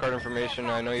your credit card information.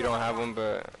 I know you don't have one,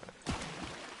 but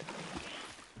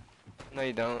no,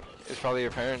 you don't. It's probably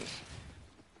your parents.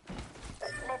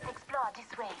 Let's explore this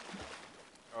way.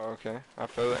 Oh, okay. I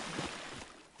feel it.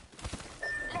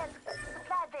 Let's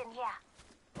supply bin here.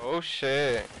 Oh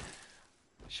shit.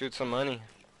 Shoot some money.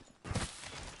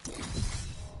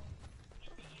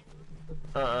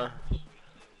 Yeah,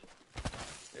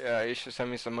 you should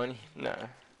send me some money.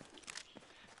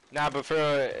 Nah, but for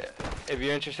if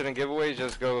you're interested in giveaways,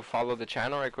 just go follow the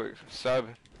channel right quick. Sub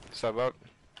up.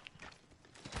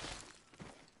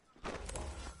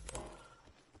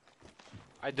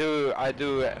 I do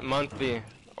monthly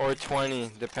or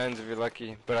 20, depends if you're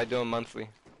lucky, but I do them monthly.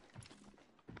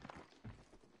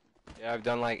 Yeah, I've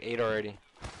done like 8 already.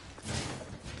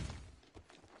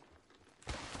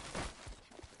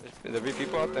 There'll be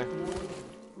people out there.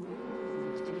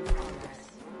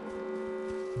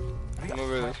 We Move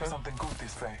over might this be way. something good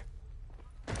this way.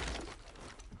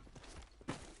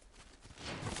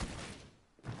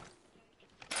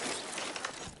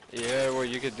 Yeah, well,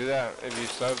 you could do that if you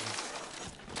sub.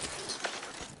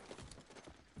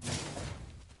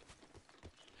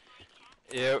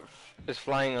 Yep, it's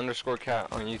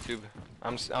flying_cat on YouTube.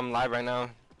 I'm live right now.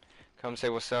 Come say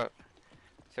what's up.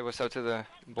 Say what's up to the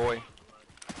boy.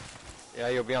 Yeah,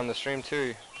 you'll be on the stream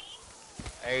too.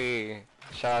 Hey,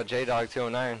 shout out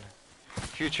JDog209.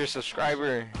 Future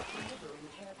subscriber.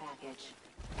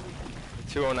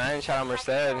 209, shout out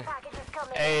Merced.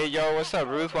 Hey, yo, what's up,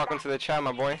 Ruth? Welcome to the chat,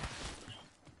 my boy.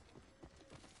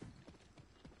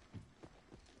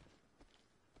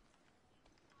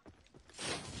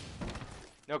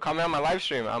 No, comment on my live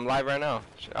stream. I'm live right now.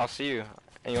 I'll see you,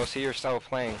 and you'll see yourself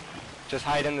playing. Just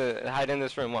hide in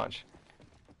this room. Watch.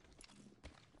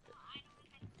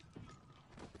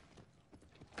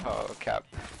 Oh, cap.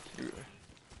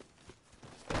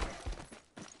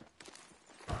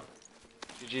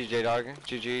 GG, J-Dog.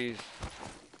 GG's.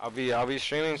 I'll be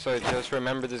streaming, so just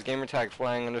remember this gamer tag,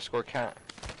 flying_cat.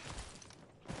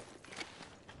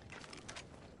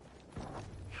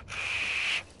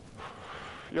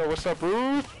 Yo, what's up,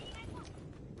 Ruth?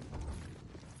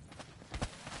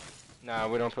 Nah,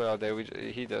 we don't play all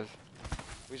day. He does.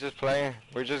 We just play.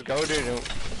 We're just goated, and we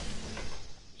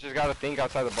just gotta think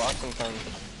outside the box sometimes.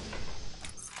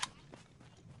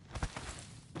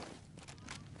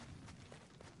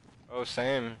 Oh,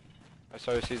 same. I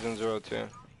started season 0 too.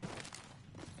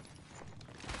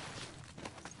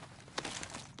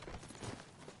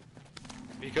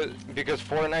 Because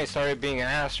Fortnite started being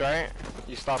ass, right?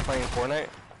 You stopped playing Fortnite?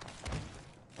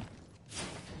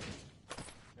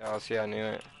 Yeah, I'll see, I knew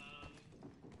it.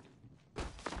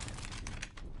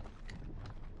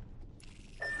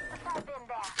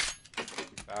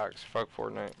 Facts, fuck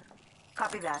Fortnite.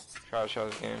 Copy that. Trash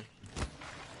house game.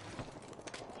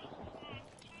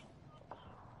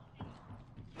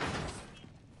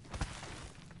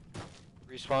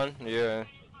 Respawn? Yeah.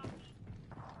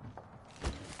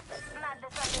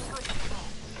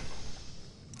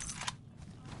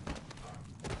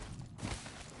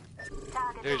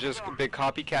 They're just big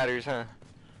copycatters, huh?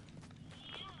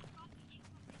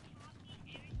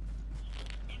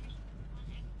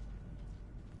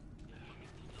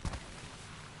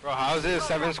 Bro, how is it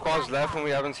 7 squads left when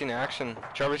we haven't seen action?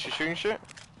 Travis, you shooting shit?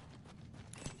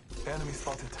 Enemy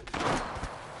spotted.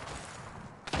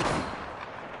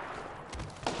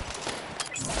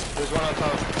 There's one on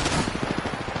top.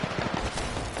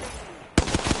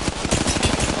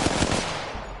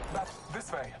 Back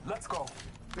this way. Let's go.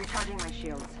 Recharging my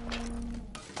shields.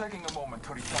 Taking a moment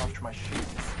to recharge my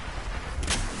shields.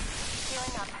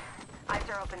 Healing up. Eyes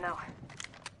are open now.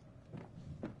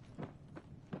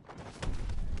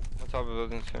 On top of the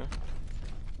building too.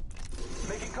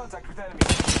 Making contact with enemy.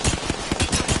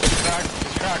 He's cracked.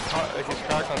 He's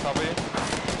cracked on top of you.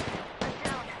 I'm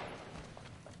down.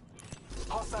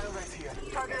 Hostile race here.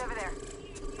 Target over there.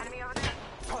 Enemy over there.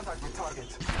 Contact with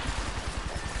target.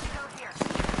 Go here.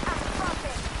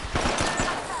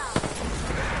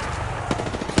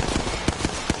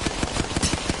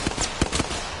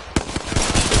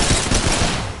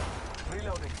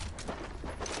 Reloading.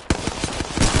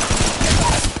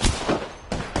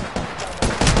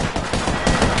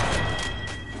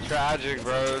 Tragic,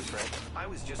 bro. I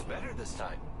was just better this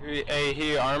time.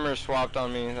 He armor swapped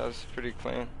on me. That's pretty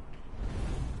clean.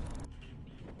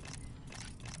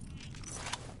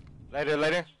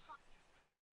 Later.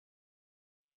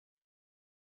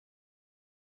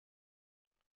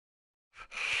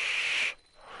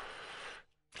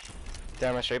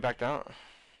 Damn, I straight backed out.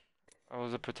 I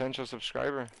was a potential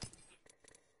subscriber.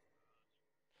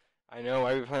 I know,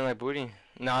 why are we playing like booty?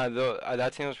 Nah,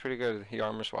 that team was pretty good. He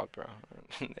armor swapped, bro.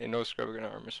 Ain't no scrub gonna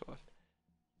armor swap.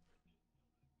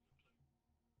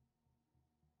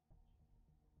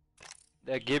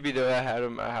 That Gibby though, I had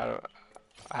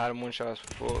him one shot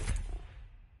full.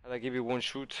 I had that Gibby one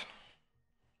shoot.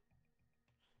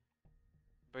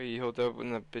 But he held up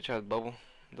when the bitch had bubble.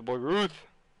 The boy Ruth.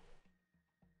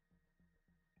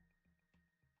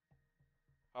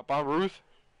 Hop on, Ruth.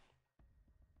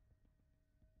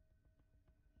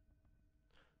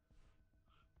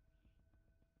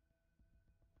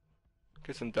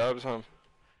 Get some dubs, huh?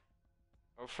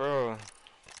 Oh, for real.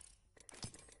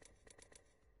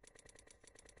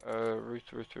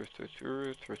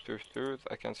 Ruth.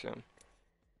 I can't see him.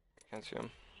 Can't see him.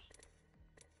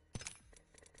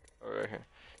 Oh, right here.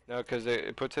 No, cause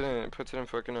it puts it in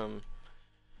fucking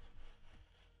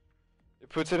It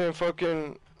puts it in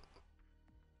fucking.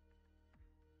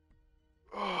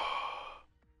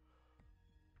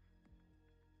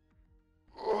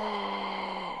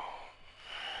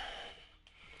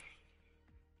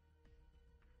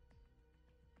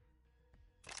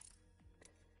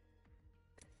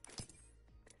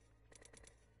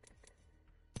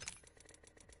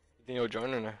 You think you'll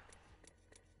join or not?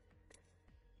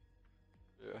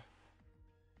 Yeah.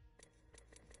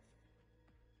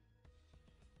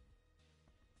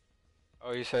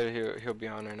 Oh, he said he'll be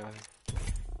on right now.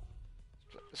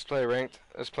 Let's play ranked.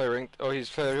 Let's play ranked. Oh,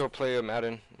 he'll play a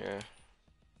Madden. Yeah.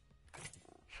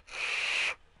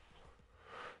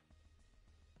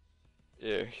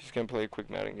 Yeah, he's gonna play a quick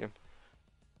Madden game.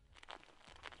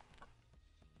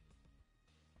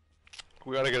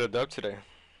 We gotta get a dub today.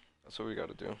 That's what we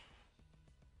gotta do.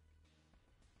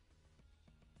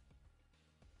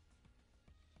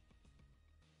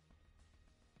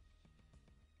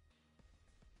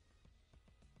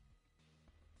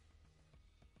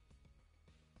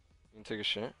 You gonna take a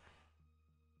shit?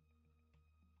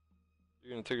 You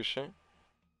gonna take a shit?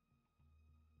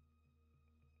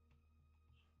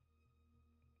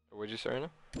 Or what'd you say right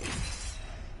now?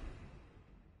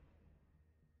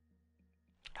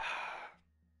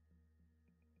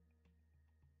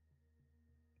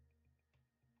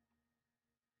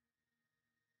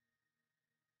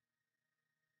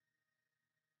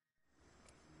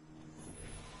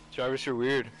 Travis, you're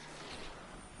weird.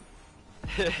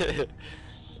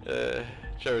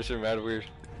 Travis, you're mad weird.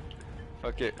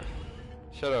 Fuck it.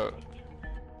 Shut up.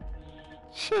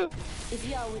 Shut. If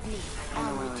you're with me, I know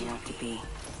I'm where with we you. have to be.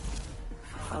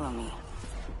 Follow me.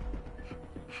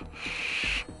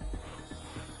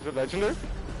 Is it legendary?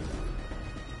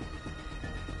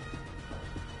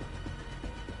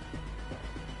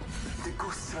 The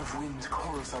gusts of wind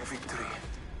chorus our victory.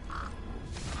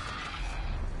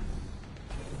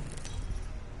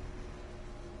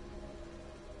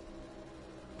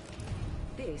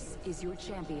 This is your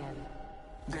champion.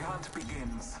 The hunt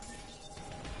begins.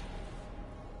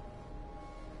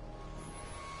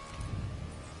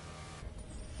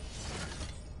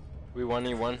 We won,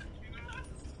 he won.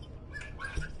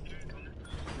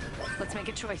 Let's make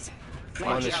a choice. I'm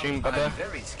on the stream, Bubba. I'm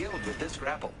very skilled with this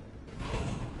grapple.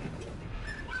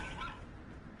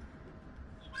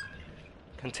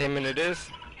 Containment it is.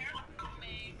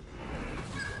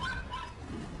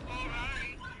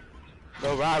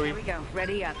 Go, Robbie. Here we go.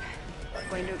 Ready up.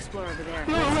 Going to explore over there.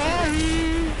 Go,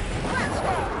 Robbie.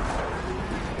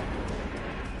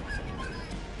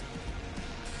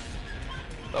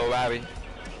 Go, Robbie.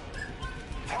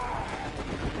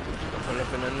 Pull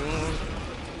up in the news.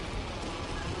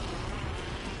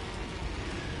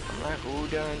 I'm like, who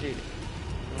done did it?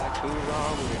 I'm like, who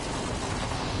wrong with it?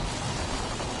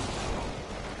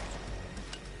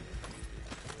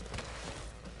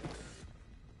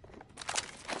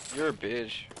 You're a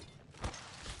bitch.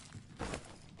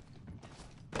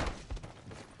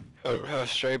 A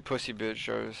straight pussy bitch,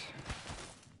 Jarvis.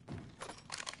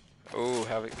 Oh,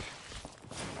 Havoc.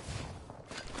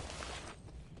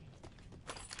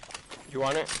 You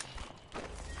want it?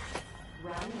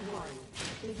 Round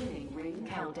 1. Beginning ring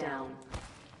countdown.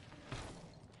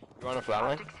 You want a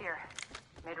flatline? Optics here.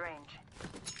 Mid-range.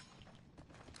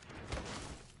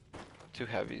 Too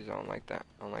heavies, I don't like that.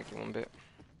 I don't like it one bit.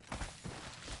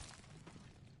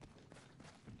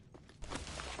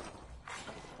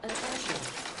 Attention.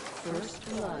 First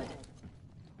blood.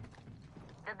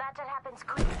 The battle happens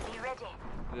quick. Be ready.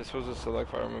 This was a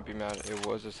select fire, I'm gonna be mad. It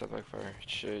was a select fire.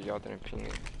 Shit, y'all didn't ping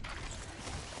it.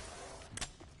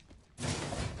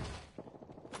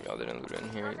 Y'all didn't loot in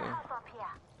here There's a either. house up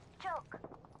here. Choke.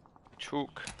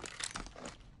 Chook.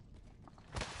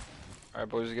 Alright,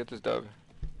 boys, let's get this dub.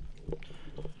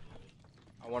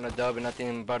 I want a dub and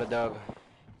nothing but a dub.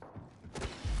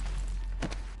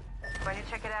 Going to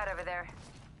check it out over there.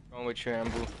 Going with you,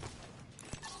 Ambu.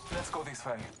 Let's go this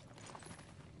way.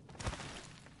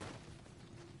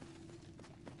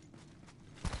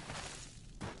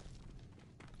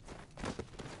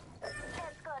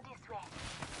 Let's go this way.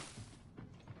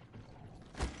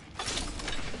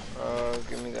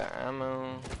 Give me that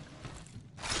ammo.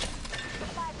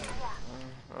 Body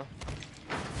here.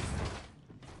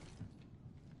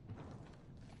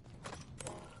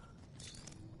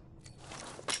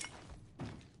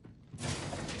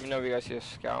 Let me know if you guys see a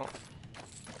scout.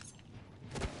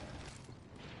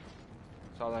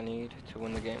 That's all I need to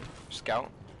win the game.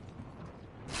 Scout.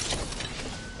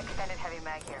 Extended heavy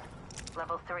mag here.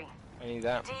 Level 3. I need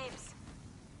that. Deeps.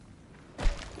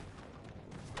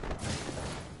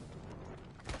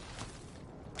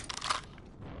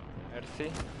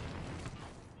 Merci.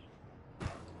 I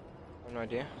have no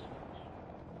idea.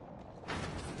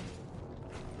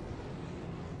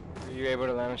 Are you able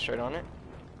to land straight on it?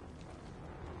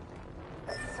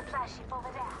 Supply ship over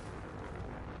there.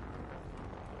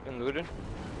 Been looted?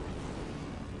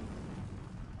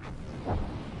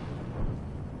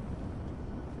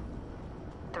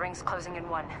 The ring's closing in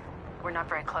 1. We're not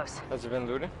very close. Has it been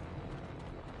looted?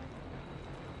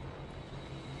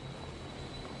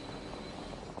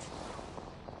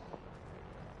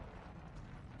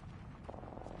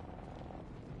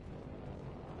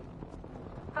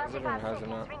 Has it or has it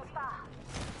not? Rings far.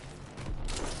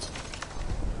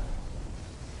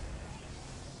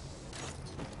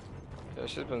 Yeah,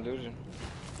 shit's been looted.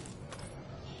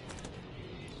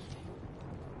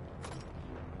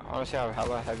 I honestly have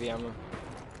hella heavy ammo.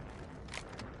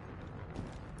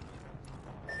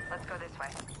 Let's go this way.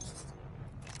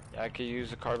 Yeah, I could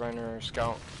use a carbine or a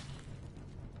scout.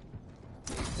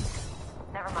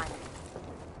 Never mind.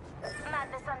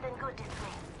 Might be something good this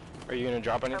way. Are you gonna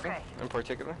drop anything Okay. in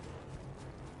particular?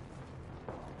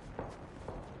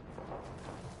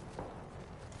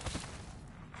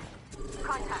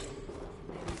 Contact.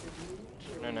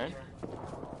 No, no. Heads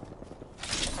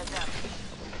up.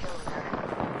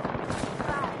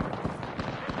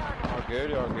 All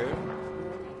good, all good.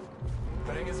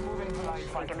 The ring is moving to line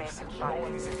Think I may have fighters. been No spotted.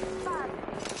 one is in.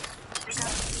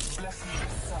 Bless me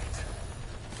with sight.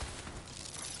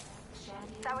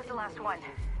 That was the last one.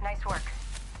 Nice work.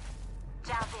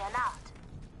 Champion out.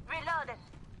 Reloading.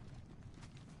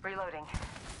 Reloading.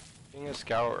 Being a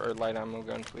scout or light ammo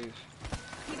gun, please.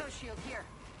 Evo shield here.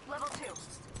 Level 2.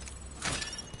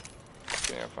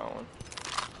 Okay, I found one.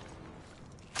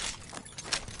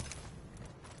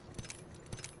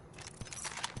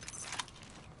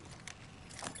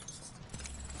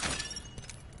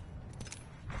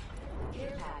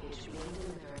 Care package being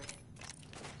delivered.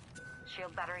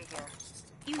 Shield battery here.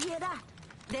 You hear that?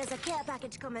 There's a care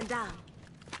package coming down.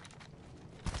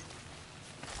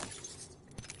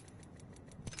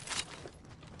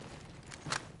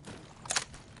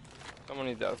 Someone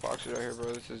needs death boxes right here,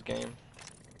 bro. This is game.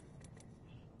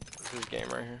 This is game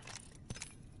right here.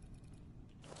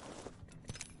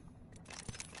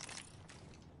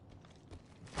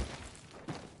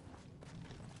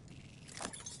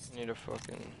 I need a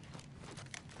fucking...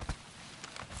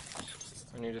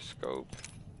 I need a scope.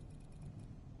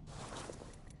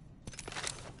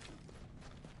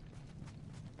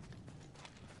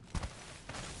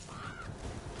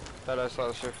 Thought I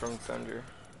saw shit from Thunder.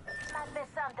 Might be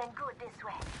something good this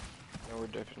way. No, we're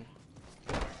different.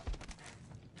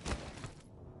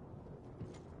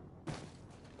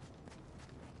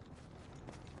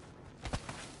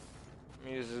 Let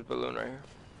me use this balloon right here.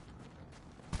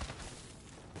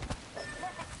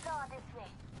 Let's explore this way.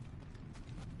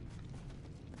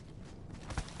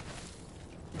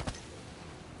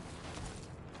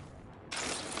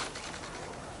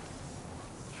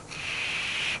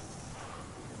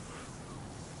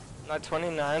 Not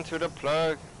 29 to the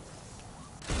plug.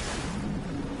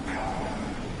 I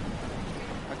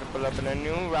can pull up in a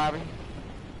new Robbie.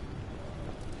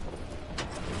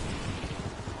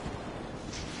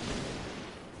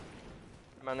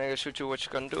 My nigga shoot you, what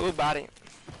you gonna do about it?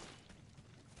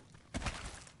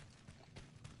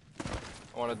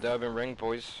 I want a dub and ring,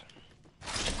 boys.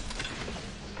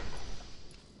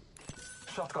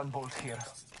 Shotgun bolt here.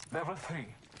 Level 3.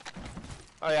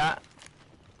 Oh yeah.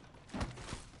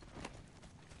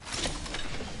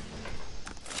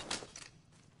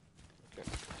 Okay.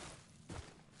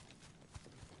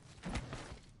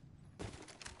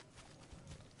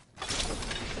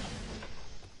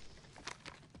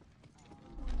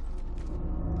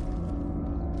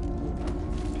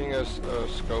 Ping us a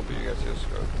scope, you guys see a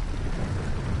scope.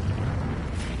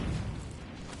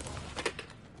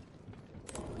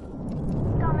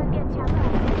 Come and get your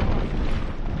back.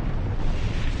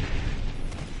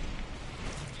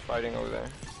 It's fighting over there.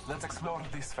 Let's explore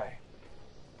this way.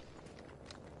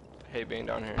 I hate being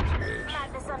down here in TH.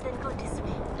 Might be something good this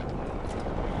way.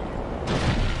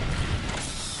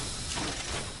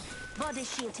 Body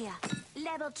shield here.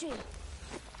 Level 3.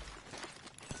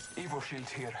 Evo shield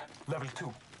here. Level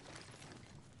 2.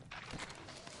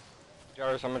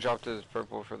 Jarvis, I'm gonna drop this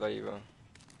purple for the Evo.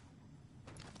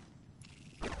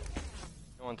 You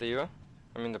want the Evo?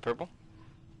 I mean the purple?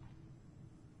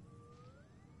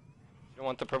 You don't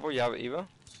want the purple? You have an Evo?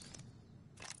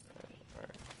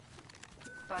 Alright.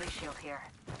 Body shield here.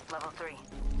 Level 3.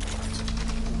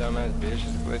 Dumbass bitch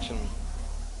is glitching.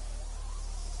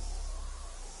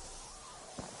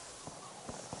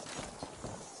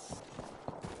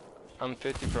 I'm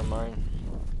 50 for mine.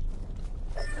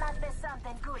 Must be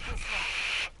something good this way.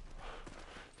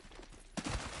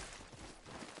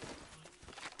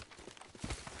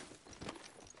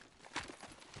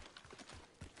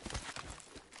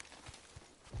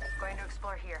 Going to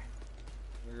explore here.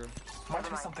 Might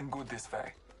be something good this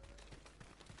way.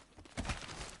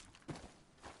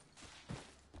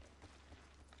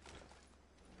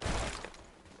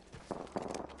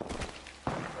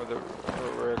 Oh, the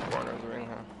rear corner of the ring,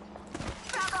 huh?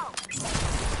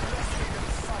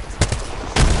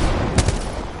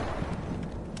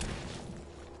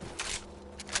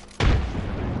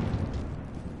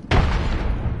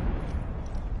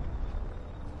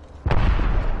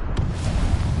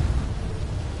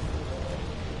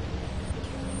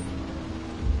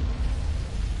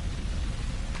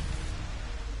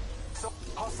 So,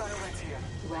 hostile right here.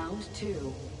 Round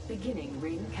 2. Beginning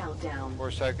ring countdown.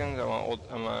 4 seconds. I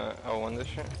won this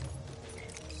shit.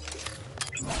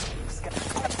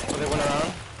 Oh, they went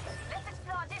around. Let's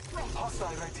explore this way.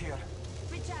 Hostile right here.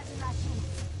 Recharging machine.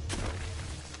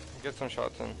 Get some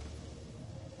shots in.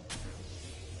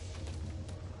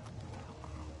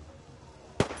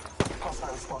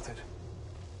 Hostile spotted.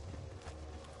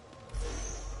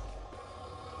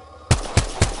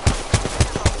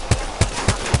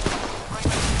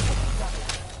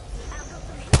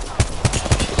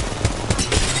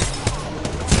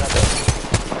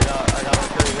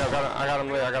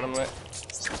 I got him lit.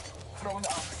 Throwing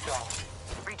up star.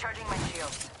 Recharging my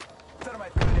shields.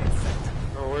 Thermite grenade set.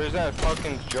 Bro, where's that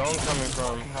fucking drone coming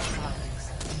from? Marking our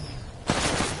surroundings.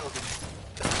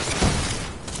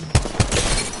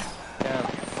 Damn.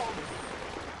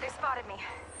 They spotted me.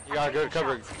 You got good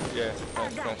cover. Yeah, I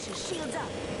nice, got nice. you. Shields up.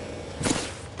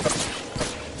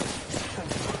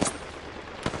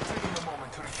 Taking a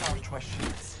moment to recharge my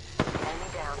shields. Enemy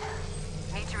down.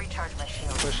 Need to recharge my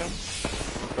shield. Pushing.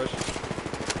 Push.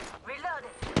 Reloaded.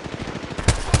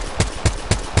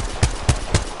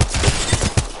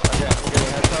 Okay, I'm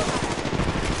getting heads up.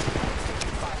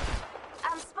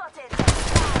 I'm spotted.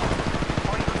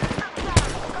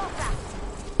 Go fast.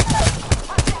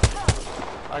 Watch that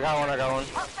close. I got one.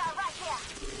 Hostile right here.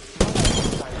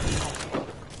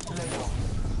 Lego,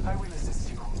 I will assist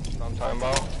you. I'm talking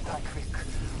about. Attack quick.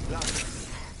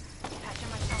 Patching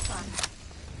myself on.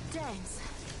 Thanks.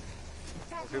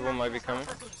 People might be coming.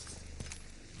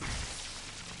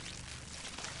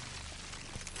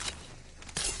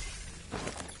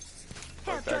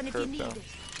 Help that on if you curve need down. it.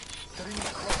 Three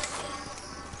across.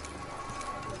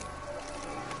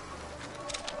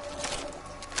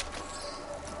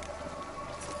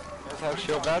 Let's have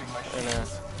shield bats and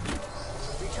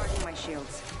Recharging my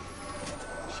shields.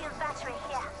 Shield battery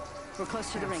here. We're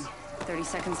close to the ring. 30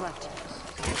 seconds left.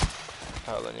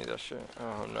 hell I need that shit.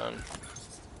 Oh none.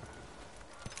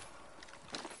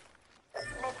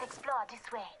 Let's explore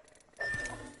this way.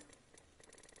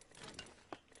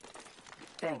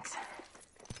 Thanks.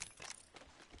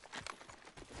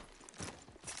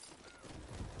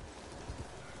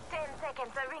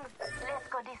 Seconds, the rings. Let's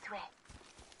go this way.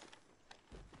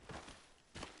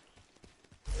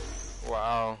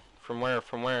 Wow. From where?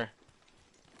 From where?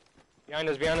 Behind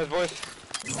us, boys.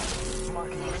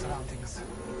 Marking our surroundings.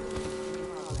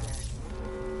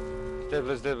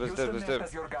 Let's dip. Use the map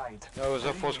as your guide. No, it was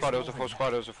a full squad, it was a full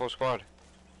squad. It's a full squad,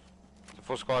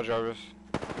 Jarvis.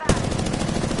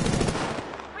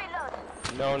 Reload.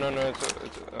 No,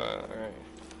 it's alright.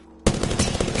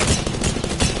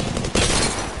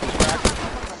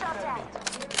 Shot at.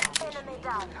 Enemy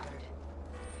down.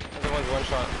 Other one's one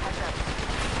shot.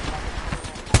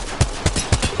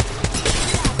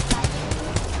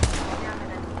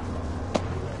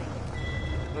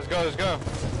 Let's go.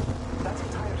 That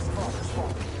entire spot is full.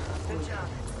 Good job.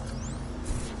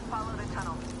 Follow the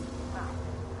tunnel. Oh,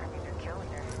 I need your kill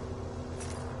leader.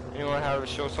 Anyone have a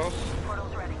show sauce?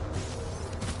 Portal's ready.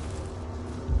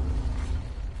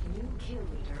 New kill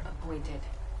leader appointed.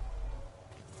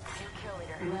 New kill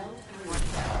leader. Round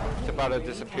 3. It's about to Ring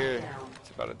disappear. countdown.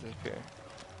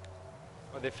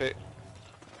 Oh, they fit.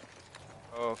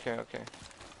 Oh, okay.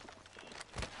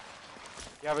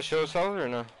 You have a show sauce or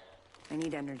no? I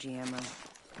need energy ammo.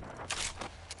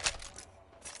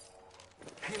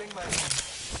 Healing my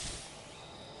wounds.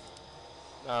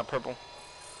 Purple.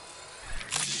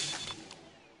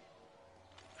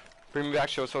 Bring me back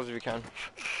show sauce if you can.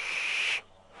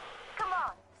 Come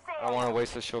on. Say I don't want to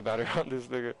waste the show battery on this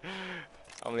nigga.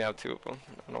 I only have 2 of them.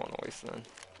 I don't want to waste none.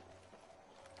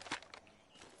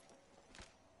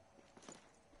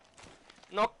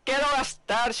 No quiero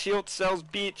gastar shield cells,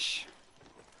 bitch.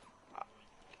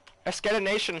 Let's get a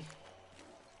nation.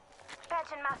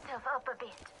 Patching myself up a bit.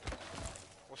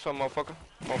 What's up, motherfucker?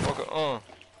 Motherfucker,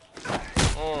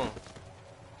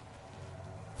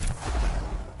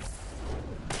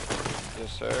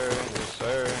 Yes, sir. Yes,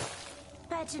 sir.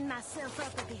 Patching myself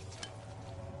up a bit.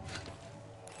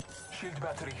 Shield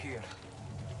battery here.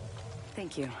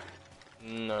 Thank you.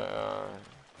 Nah.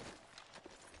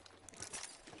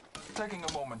 Taking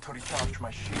a moment to recharge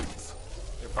my shields.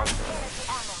 You're probably Energy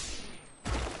ammo.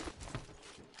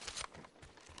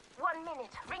 1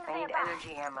 minute. Ring I there need back.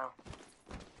 energy ammo.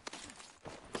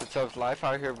 It's a tough life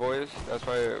out here, boys. That's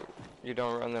why you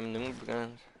don't run them noob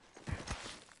guns.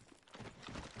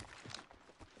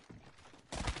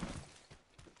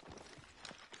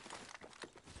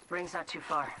 Ring's not too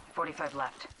far. 45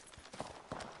 left.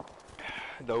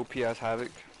 The OPS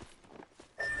Havoc.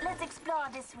 Let's explore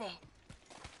this way.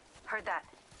 Heard that.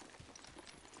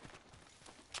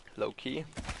 Low key.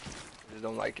 Just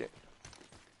don't like it.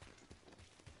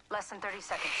 Less than 30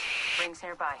 seconds. Ring's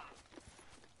nearby.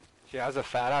 She has a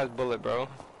fat ass bullet, bro.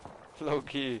 Low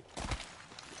key.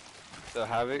 The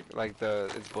Havoc, like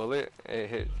its bullet, it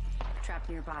hit. Trap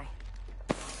nearby.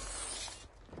 It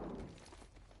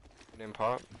didn't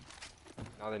pop.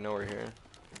 Now they know we're here.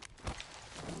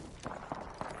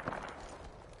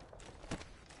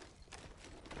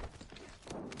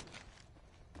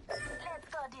 Let's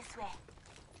go this way.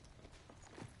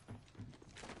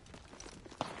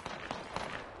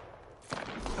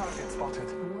 Target spotted.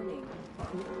 Warning.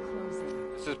 Group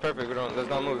closing. This is perfect. Let's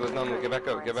not move. Let's not move. Get back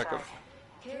up. Get back up.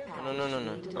 Care No. package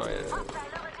needed. Oh yeah.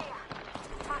 Hostile over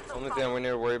there. Only thing we need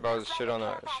to worry about is shit on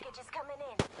that. Package is coming in.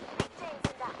 Big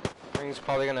things in that. Ring's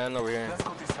probably gonna end over here. Let's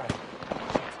go this way.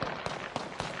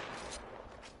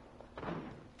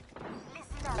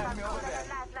 Listen up. I'm Enemy over calling there. a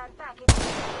lifeline package.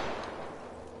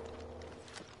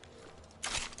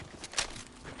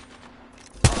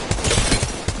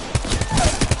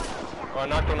 Oh, I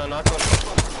knocked one.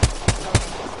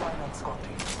 Spine on Scotty.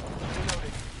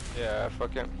 Reloading. Yeah,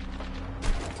 fuck it.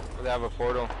 They have a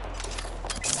portal.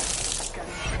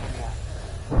 Scanning area.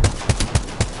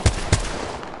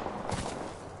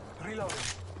 Reloading.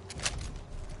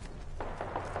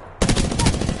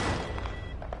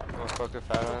 Oh, fuck it,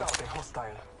 fat Took ass. out a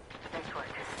hostile. Nice work.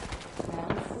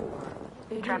 Round 4.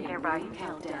 Beginning Trap nearby. ring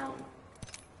countdown.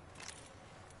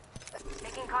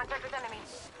 Making contact with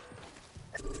enemies.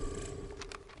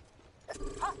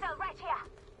 Hostile right here.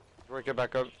 Work it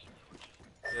back up. You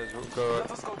guys go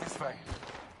Let us go this way.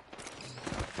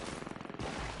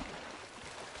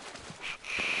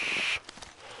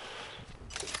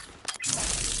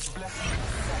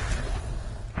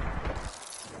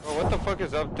 Oh, what the fuck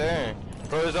is up there?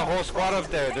 Bro, there's a whole squad up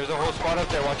there.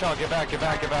 Watch out, get back.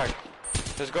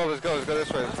 Let's go this way. This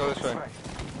way. This way,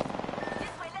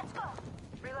 let's go.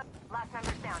 Reload. Last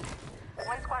member's down.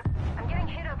 One squad. I'm getting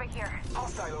hit over here.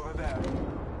 Hostile over there.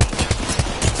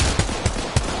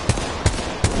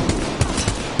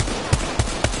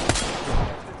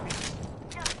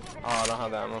 Oh, I don't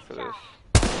have the ammo for this.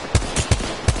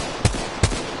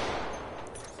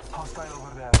 Hostile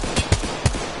over there.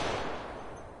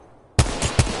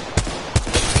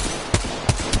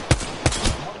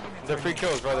 They're free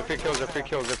kills, bro. They're free kills. I'm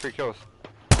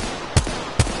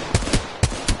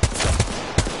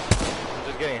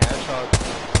just getting headshots.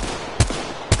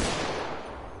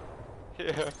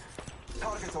 Yeah.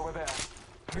 Targets over there.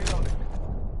 Reloading.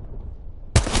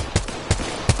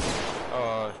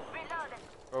 Oh, Reloaded.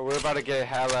 bro, we're about to get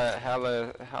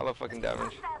hella fucking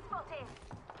damage. Hostile spotted.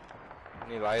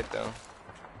 Need light though.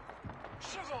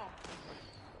 Shooting.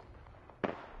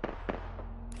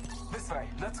 This way.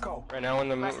 Let's go. Right now, when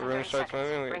the Less than room 30 starts seconds.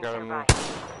 moving, we Ring's gotta nearby. move.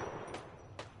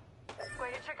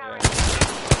 Going to check out Yeah.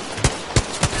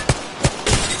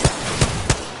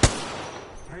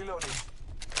 Reloading.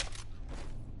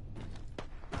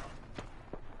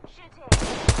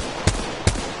 Shooting.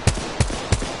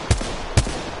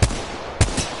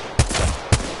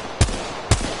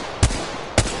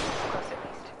 close at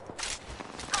least.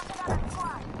 Got another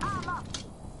squad. Arm up.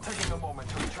 Taking a moment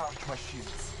to recharge my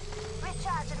shields.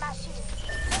 Recharging my shields.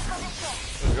 Let's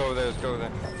go this way. Let's go over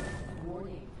there.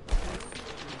 Warning. In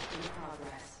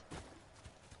progress.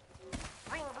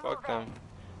 Ring Fuck moving. them.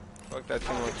 Fuck that team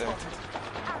right Target there. spotted.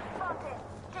 I'm spotted.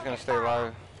 He's gonna stay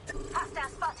alive. Hostile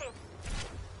spotted.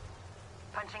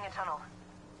 Punching a tunnel.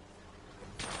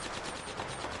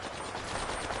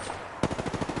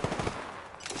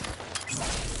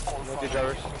 Okay,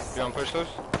 Jarvis. You wanna push those?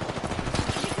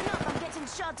 Listen up, I'm getting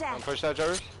shot at. Wanna push that,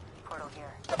 Jarvis? Portal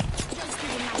here. Just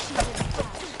giving my shield a charge.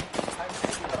 I'm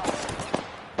taking fire.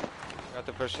 You have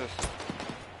to push this.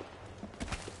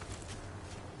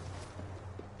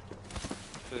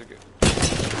 Just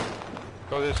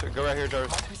go right here,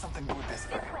 Jarvis. Might be something good this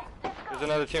way. There's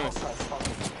another team. Hostile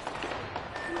spotted.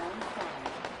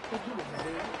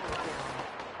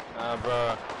 Nah,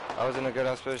 bro. I was in a good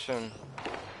ass position.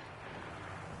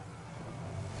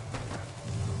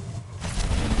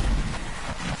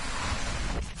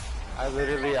 I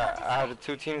had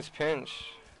two teams pinch.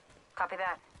 Copy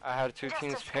that. I had two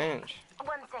teams pinch.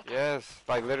 1 second. Yes,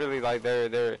 like literally, like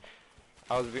they're.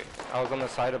 I was on the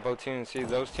side of both teams. See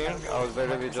those teams? I was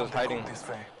literally just hiding. This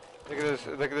way. Look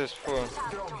at this fool.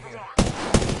 Drone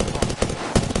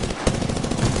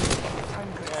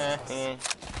here.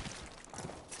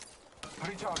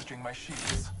 Recharging my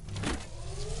shields.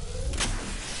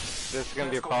 This is gonna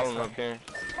be a problem up here.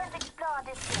 Let's explore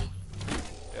this way.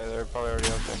 Yeah, they're probably already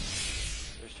up there.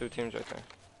 There's two teams right there.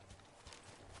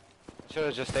 Should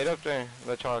have just stayed up there.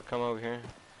 Let y'all come over here.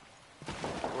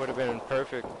 It would have been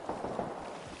perfect.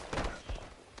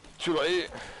 Too late.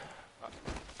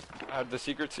 I had the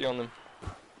secrecy on them.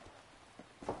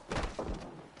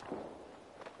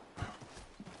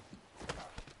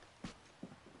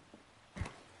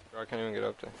 Bro, I can't even get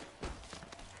up there.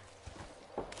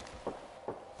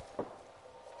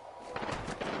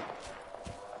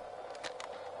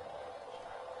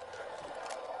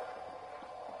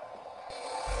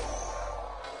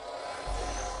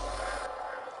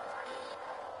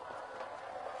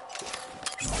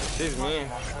 Excuse me.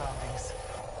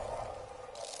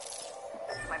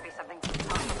 Might be something.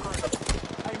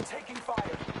 I'm taking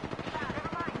fire. Never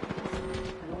mind.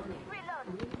 Reload.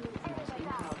 Enemy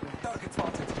down. Target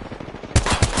spotted.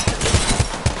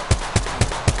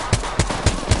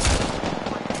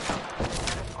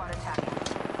 Another squad attacking.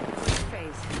 First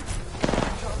phase.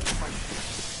 Recharging my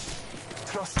shields.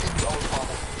 Trust in the old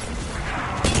father.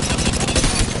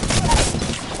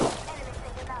 Enemy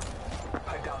taken out. I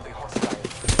down the hostile.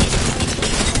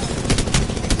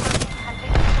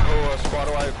 Oh, a squad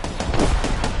wipe.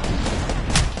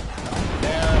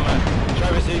 Damn,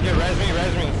 Travis, you can res me,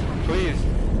 please.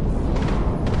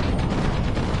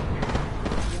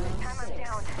 Timer's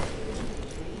down.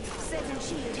 Setting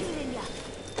shield. Healing ya.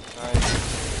 Nice.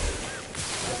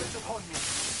 Damage upon me.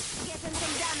 Getting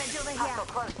some damage over Hostile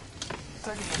here. close.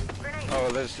 Taking it. Grenade. Oh,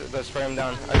 let's spray him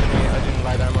down. I didn't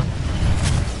light ammo.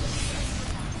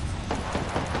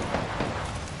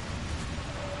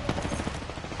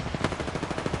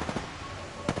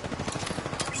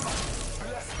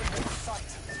 Blessed with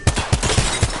sight.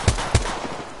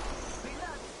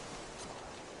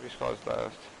 Three squads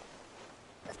left.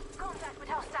 Contact with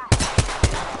hostile.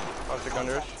 How's the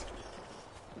gunners?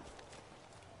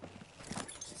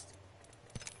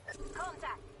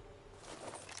 Contact.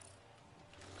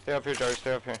 Stay up here, Joey.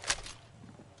 Stay up here.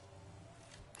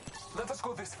 Let us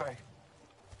go this way.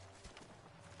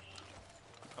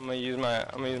 I'm gonna use my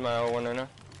L1 right now.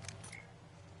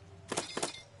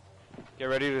 Get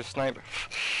ready to snipe.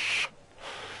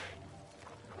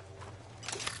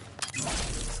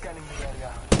 Scanning the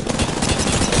area.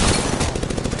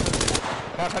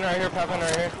 Pathfinder right here. Pathfinder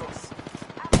right here. Close.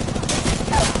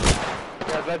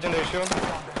 He has legendary shield. Down the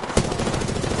hostile.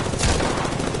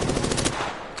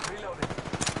 Reloading.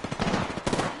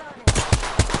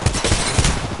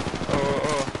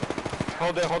 Oh.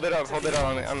 Hold it up.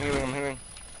 I'm healing. Enemy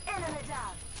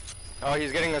down. Oh,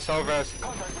 he's getting a self rest.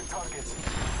 Contact with targets.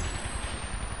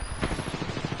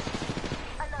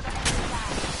 Another enemy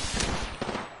down.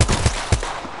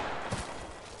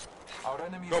 Our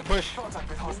enemy Go is in push. contact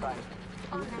with hostile.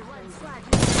 Only one squad.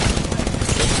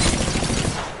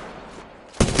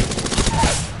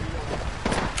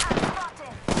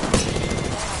 Spotted.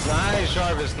 Nice,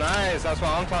 Jarvis. Nice. That's what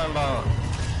I'm talking about.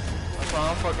 That's what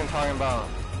I'm fucking talking about.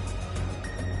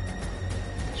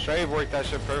 Straight worked that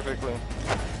shit perfectly.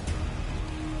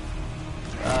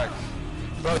 Facts.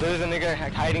 Bro, there's a nigga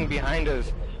hiding behind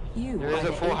us. You There is are a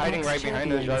the fool hiding right Apex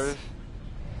behind us, champions. Jarvis.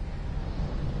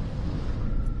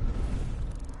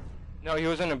 No, he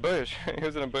was in a bush. He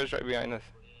was in a bush right behind us.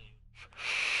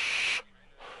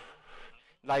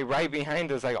 Like right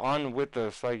behind us, like on with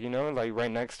us, like, you know, like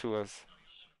right next to us.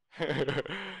 Hey,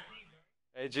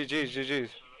 GG's.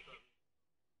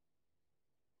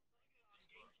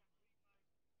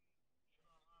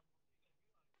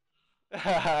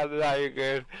 Nah, you're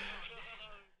good.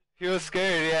 He was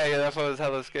scared, yeah, that's why I was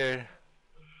hella scared.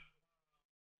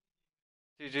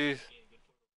 GG's.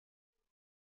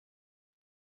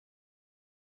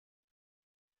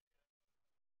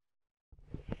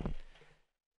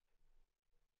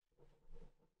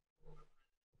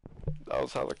 That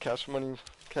was hella cash money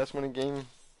game.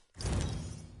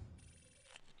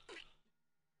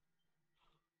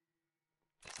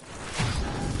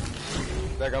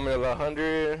 That got me to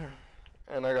 100,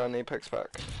 and I an Apex pack.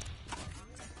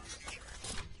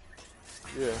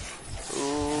 Yeah.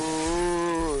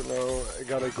 Ooh, no, I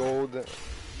got a gold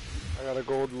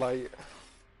light.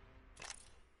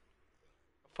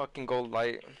 Fucking gold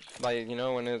light. Like, you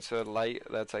know when it's a light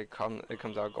that's like it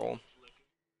comes out gold.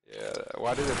 Yeah,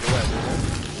 why did it do that,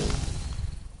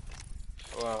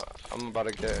 dude? Well, I'm about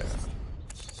to get.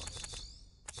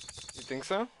 You think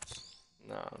so?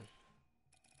 No.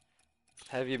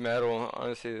 Heavy metal.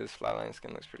 Honestly, this flatline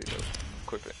skin looks pretty dope.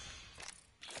 Equip it.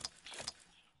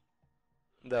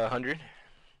 The 100.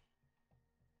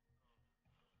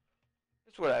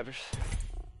 It's whatever.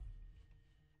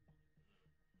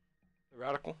 The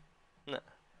radical? Nah.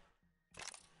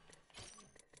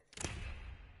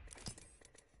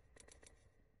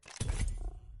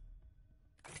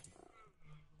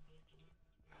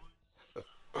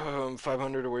 I'm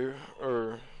 500 away,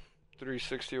 or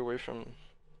 360 away from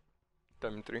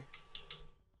Diamond 3.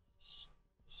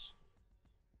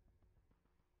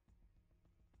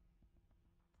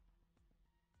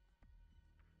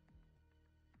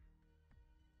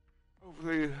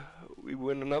 Hopefully we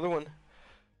win another one.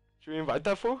 Should we invite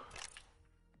that fool?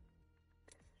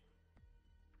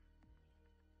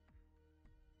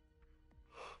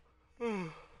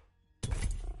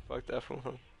 Fuck that fool,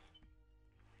 huh?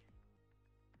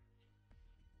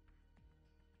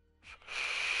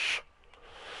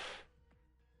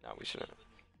 Nah, we shouldn't.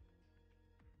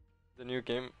 The new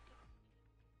game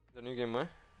what?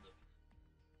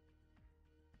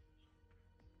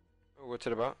 Oh, what's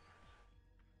it about?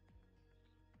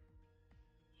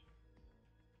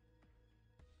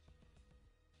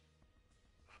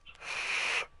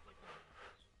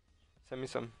 Send me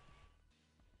some.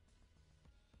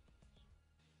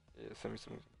 Yeah, send me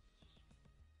some.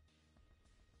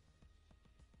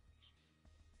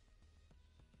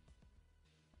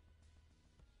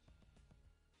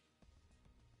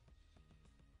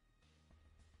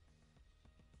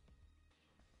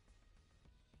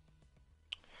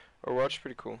 Overwatch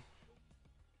pretty cool.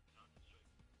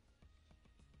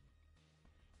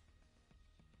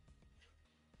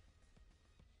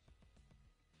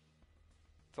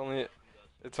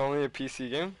 It's only a PC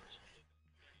game.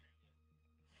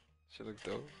 Shit looks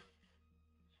dope.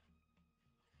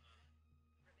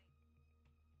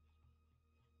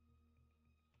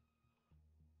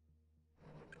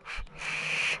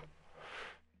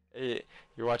 Hey,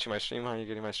 you're watching my stream, huh? You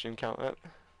getting my stream count up?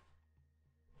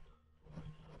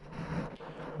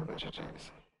 Oh,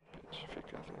 GG's. Bitch,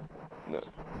 fake nothing. No.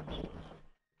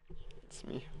 It's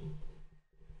me.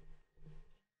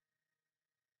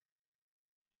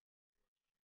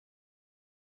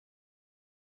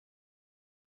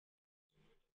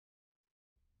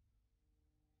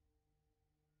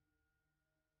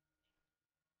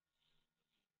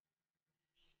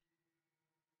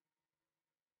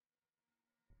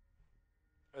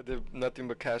 I did nothing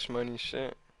but cash money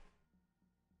shit.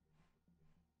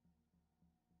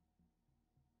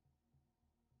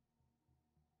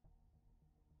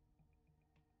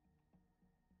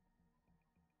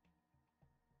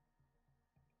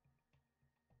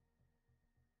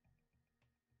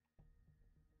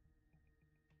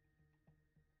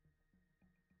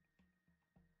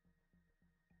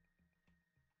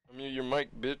 Unmute your mic,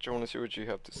 bitch. I wanna see what you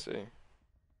have to say.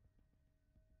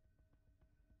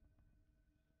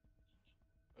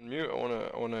 Unmute.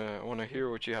 I wanna hear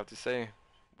what you have to say.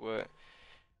 What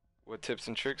tips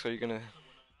and tricks are you gonna?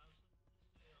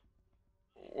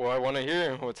 Well, I wanna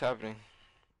hear what's happening.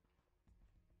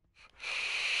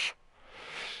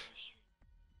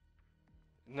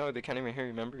 No, they can't even hear you.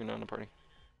 Remember, you're not in a party.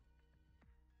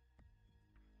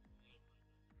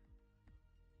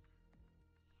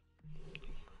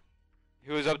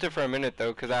 He was up there for a minute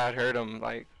though, cause I had heard him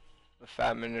like a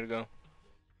fat minute ago.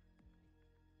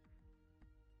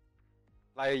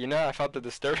 Like, you know, I felt the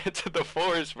disturbance of the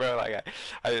force, bro. Like,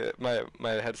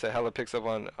 my headset hella picks up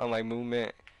on like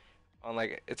movement, on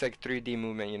like it's like 3D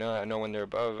movement. You know, I know when they're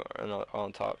above or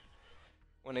on top.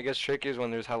 When it gets tricky is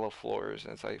when there's hella floors.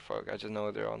 And it's like fuck, I just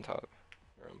know they're on top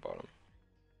or on bottom.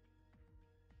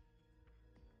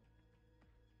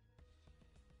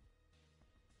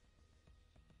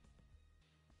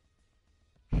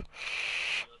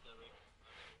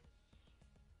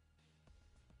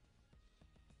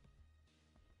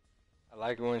 I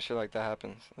like it when shit like that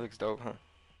happens. It looks dope, huh?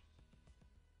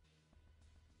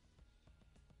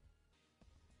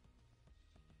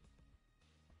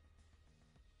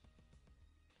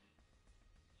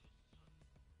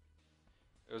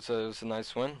 It was a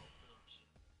nice win.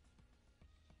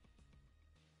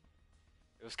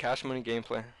 It was cash money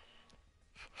gameplay.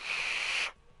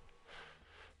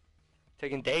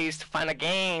 Taking days to find a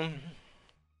game.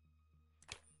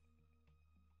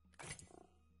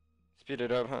 Speed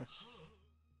it up, huh?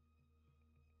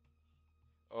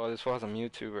 Oh, this one has a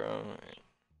Mewtwo, bro.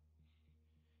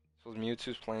 This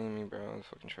Mewtwo's playing me, bro. It's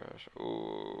fucking trash.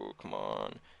 Ooh, come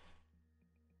on.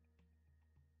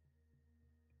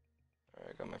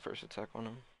 Alright, got my first attack on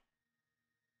him.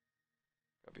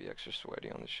 Gotta be extra sweaty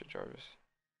on this shit, Jarvis.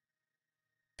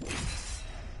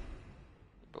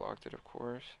 He blocked it, of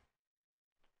course.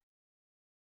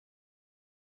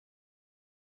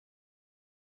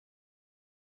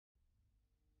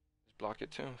 Just block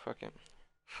it too, fuck it.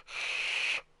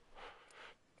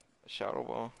 A shadow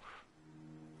ball.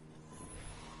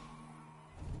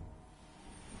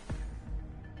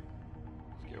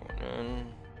 Let's get one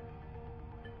in.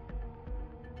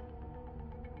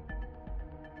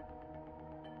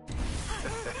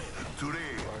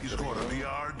 Today is gonna be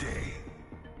our day.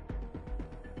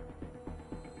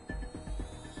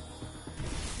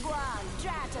 Go on,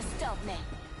 try to stop me.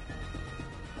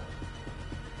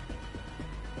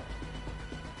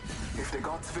 If the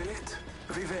gods will it,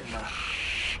 we will.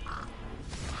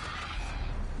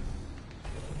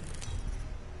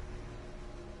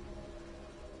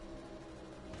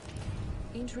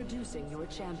 Introducing your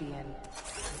champion.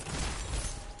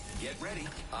 Get ready.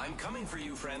 I'm coming for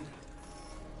you, friend.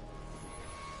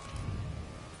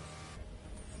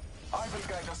 I will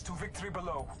guide us to victory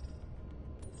below.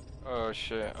 Oh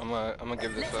shit, I'm gonna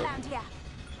give this Let's up. land here.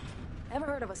 Ever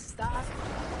heard of a stock?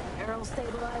 Arrow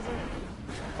stabilizer?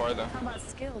 Farther. How about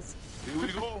skills? Here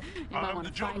we go. might I'm wanna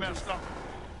the jump find you. master.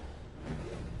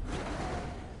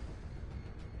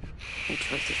 Your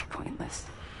choice is pointless.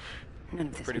 None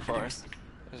of this Pretty far. matters.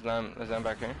 Let's land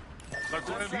back here. Let's Let's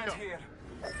land land here.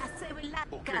 here. I say we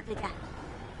land. Okay. Caprica.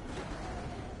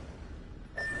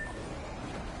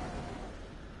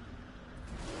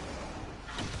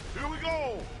 Here we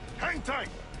go. Hang tight.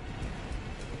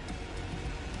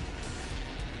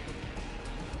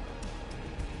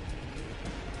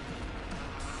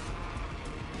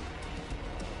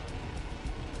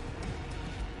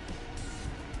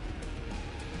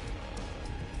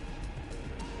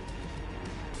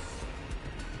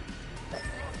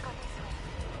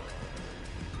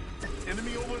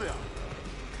 Enemy over there.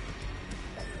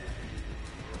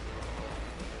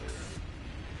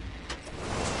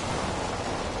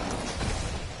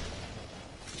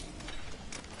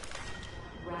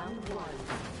 Round one.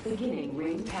 Beginning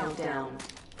ring countdown.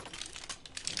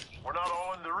 We're not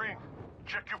all in the ring.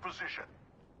 Check your position.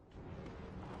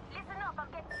 Listen up,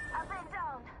 I've been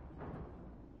down.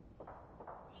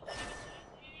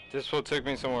 This fool took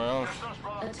me somewhere else. That's us,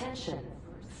 brother. Attention.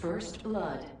 First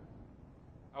blood.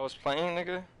 I was playing,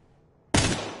 nigga.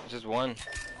 Just one.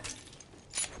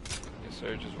 Yes,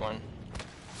 sir, just one.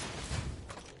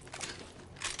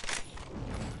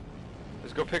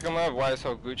 Let's go pick him up.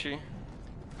 YSL Gucci.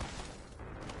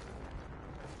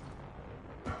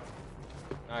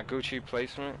 Not Gucci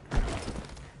placement.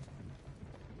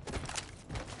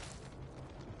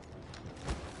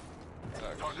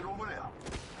 Target over there.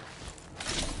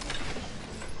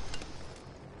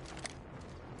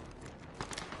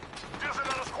 There's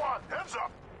another squad. Heads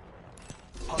up.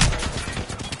 I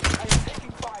am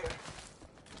taking fire.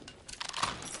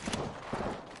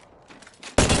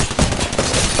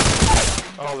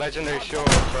 Oh, legendary shield,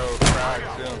 bro. Crack,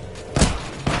 too.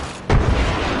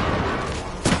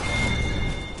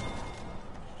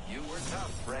 You were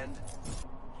tough, friend.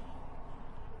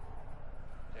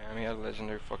 Damn, he had a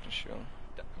legendary fucking shield.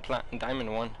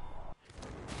 Diamond 1.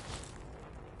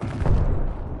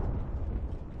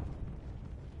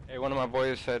 Hey, one of my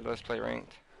boys said, let's play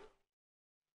ranked.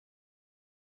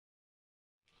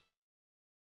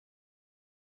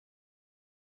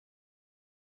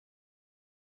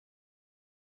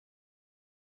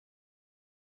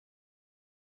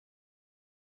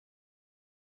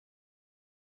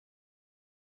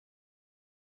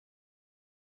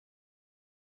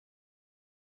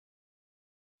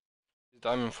 Is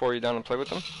Diamond 4 you down to play with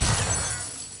them?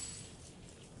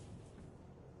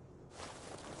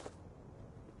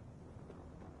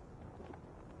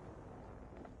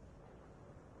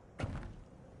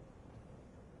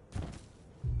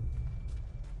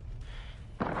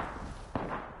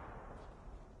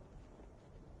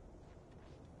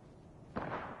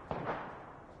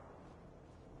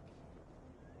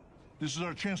 This is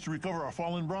our chance to recover our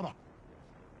fallen brother.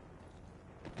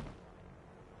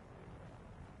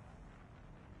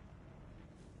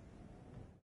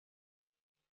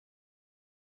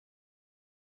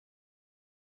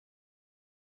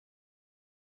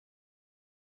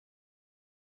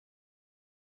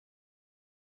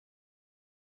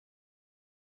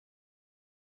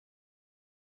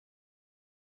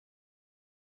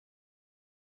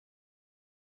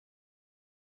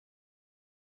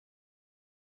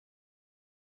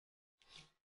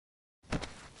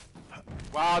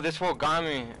 Wow, this fool got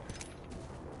me.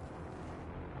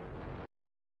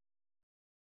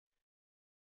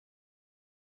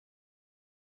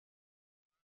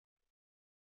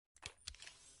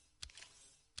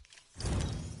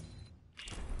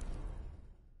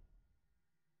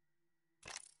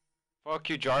 Fuck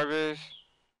you, Jarvis.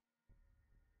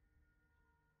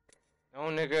 No,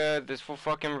 nigga, this fool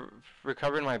fucking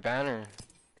recovered my banner.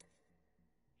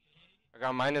 I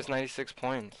got minus 96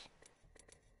 points.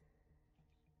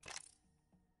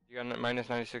 You got minus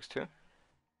 96 too?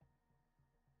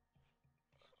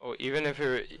 Oh, even if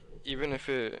it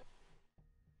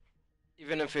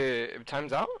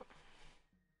times out?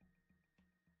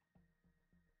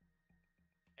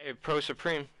 Hey, Pro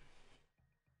Supreme.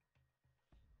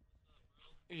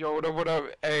 Yo, what up, what up?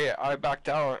 Hey, I backed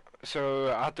out,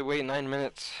 so I have to wait 9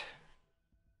 minutes.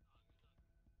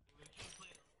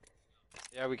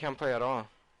 Yeah, we can't play at all.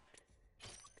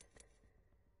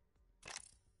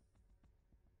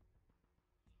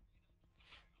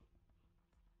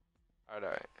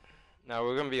 Alright. Now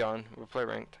we're gonna be on. We'll play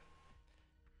ranked.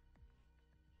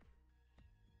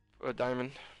 A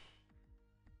diamond.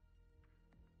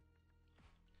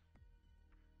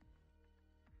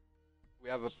 We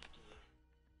have a...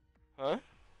 Huh?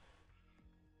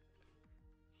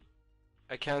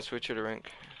 I can't switch it to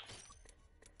rank.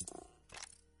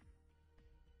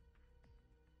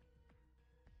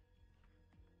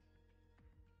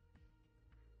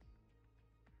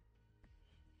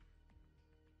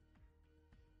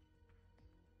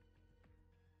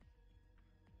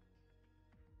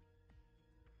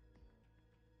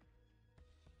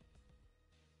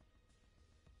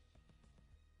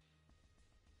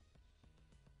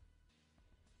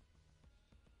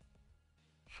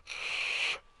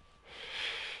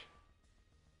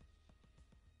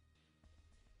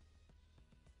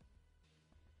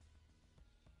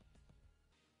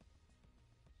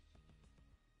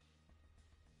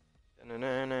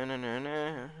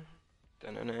 Da-na-na-na-na-na.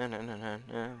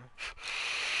 Da-na-na-na-na-na.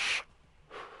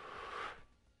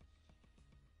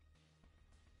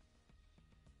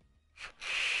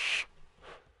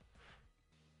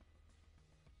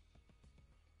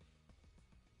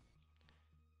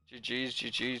 GG's,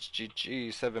 GG's,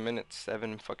 GG. 7 minutes.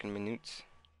 7 fucking minutes.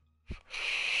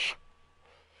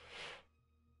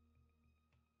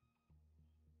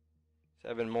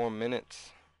 Seven more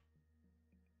minutes.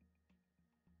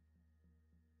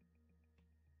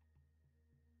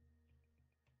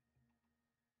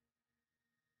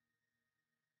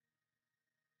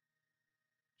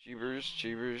 Jeebers,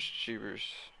 jeebers, jeebers.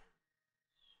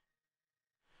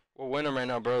 We'll win him right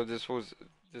now, bro. This was.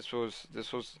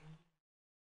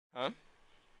 Huh?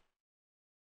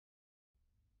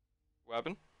 What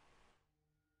happened?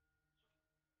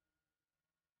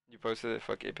 You posted it.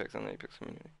 Fuck Apex on the Apex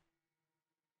community.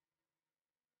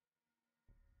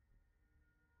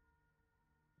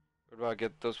 What about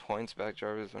get those points back?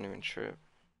 Jarvis don't even trip.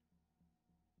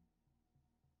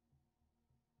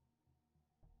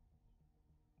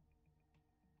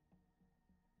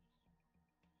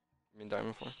 You mean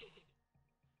Diamond 4?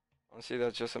 Honestly,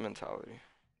 that's just a mentality.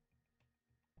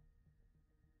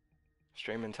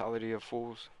 Straight mentality of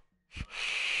fools.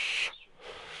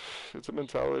 It's a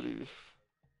mentality.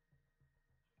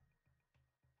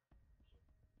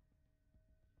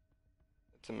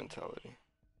 It's a mentality.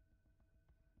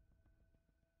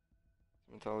 It's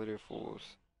a mentality of fools.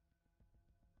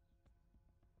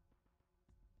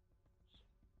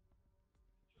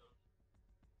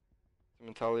 It's a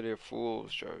mentality of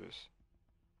fools, Jarvis.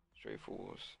 Straight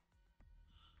fools.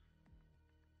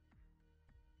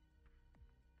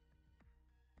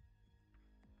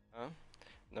 Huh?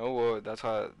 No, that's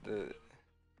how the...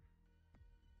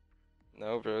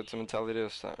 No, bro, it's a mentality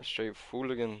of straight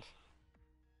fooligans.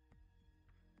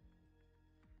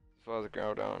 As well as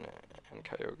Grow Down and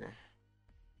Kyogre.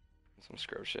 Some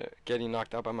scrub shit. Getting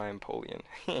knocked out by my Empoleon.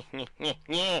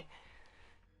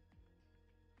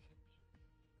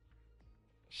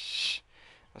 Shh.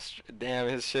 Damn,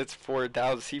 his shit's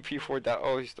 4,000. CP 4,000.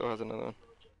 Oh, he still has another one.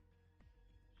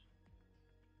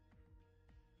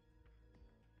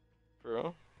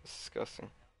 Bro, it's disgusting.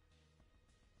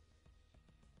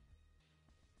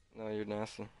 No, you're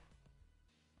nasty.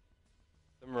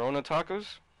 Them Rona tacos?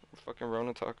 Fucking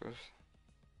Rona tacos.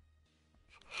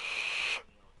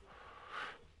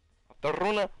 The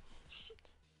Rona.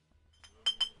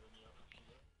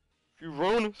 Few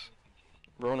Ronas.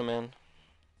 Rona, man.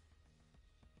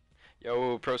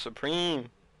 Yo, Pro Supreme.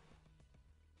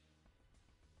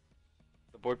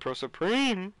 The boy Pro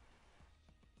Supreme.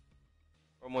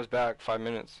 Almost back. 5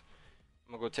 minutes.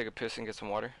 I'm gonna go take a piss and get some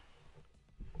water.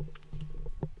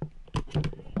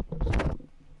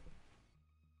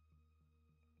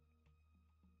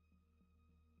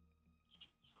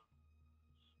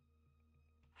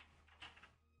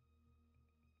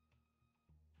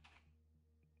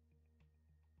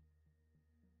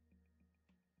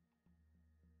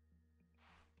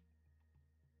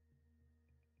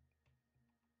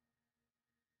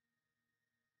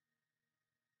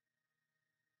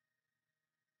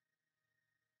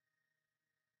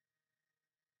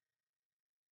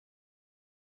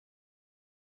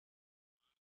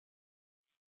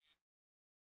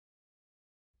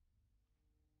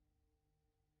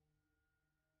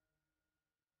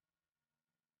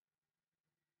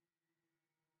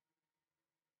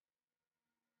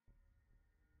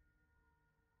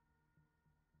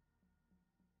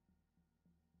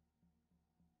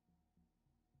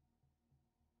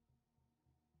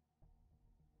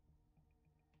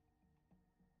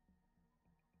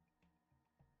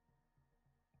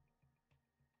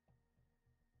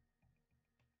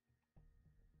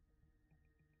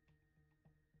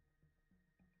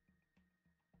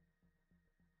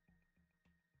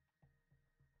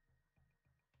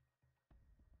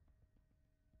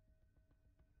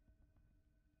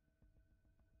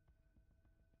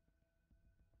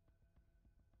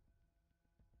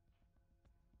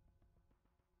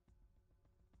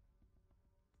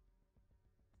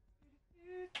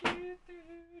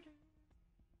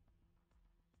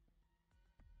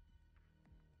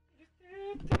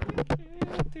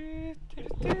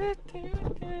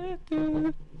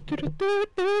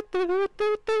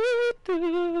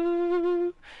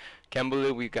 Can't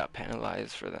believe we got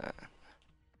penalized for that.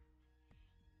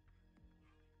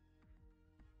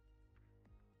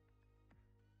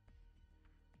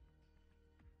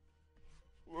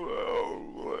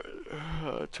 Whoa,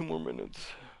 2 more minutes.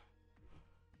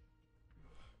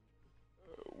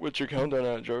 What's your countdown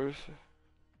at, Jarvis?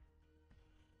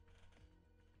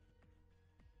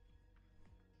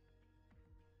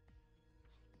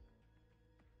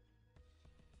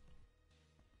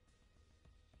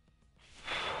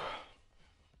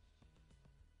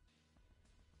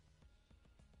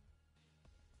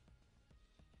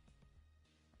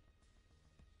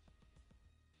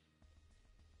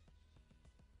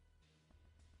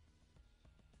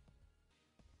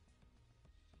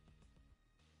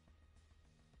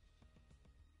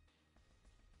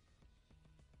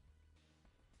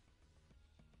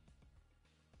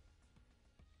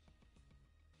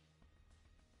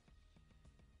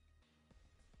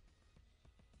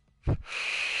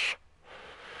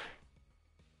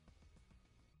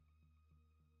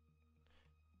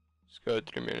 Let's go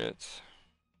 3 minutes.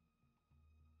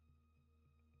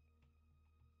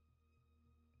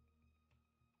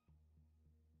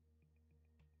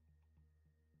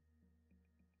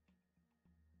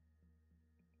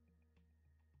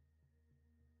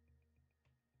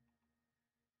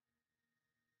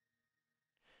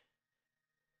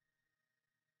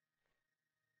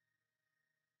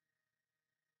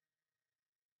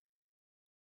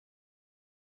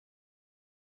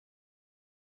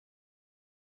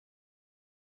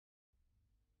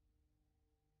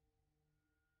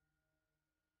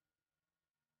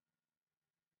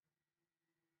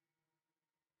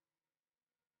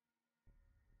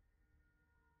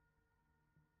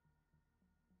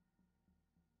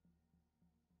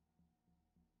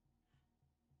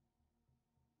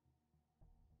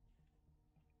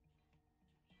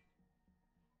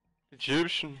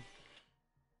 Egyptian.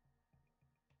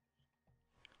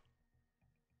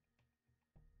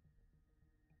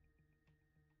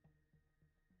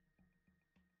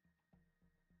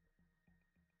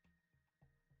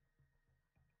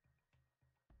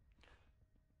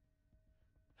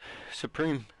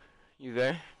 Supreme, you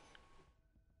there?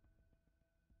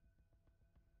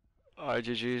 Alright,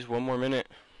 GG's, 1 more minute.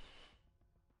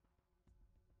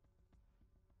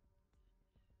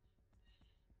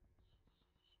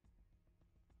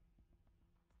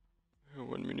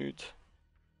 One minute.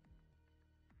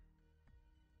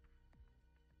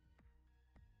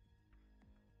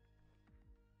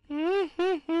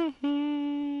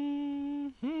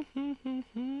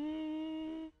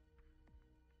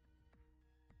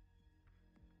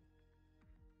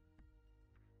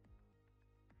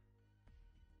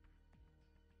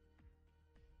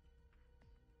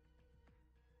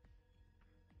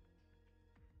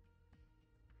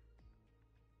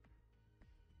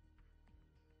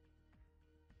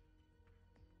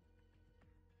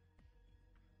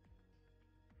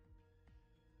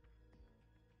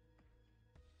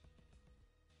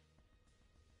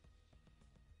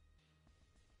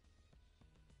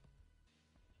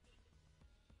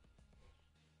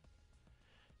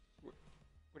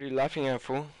 What are you laughing at,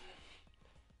 fool?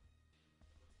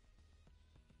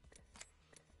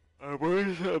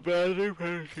 Where's a bad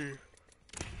penalty?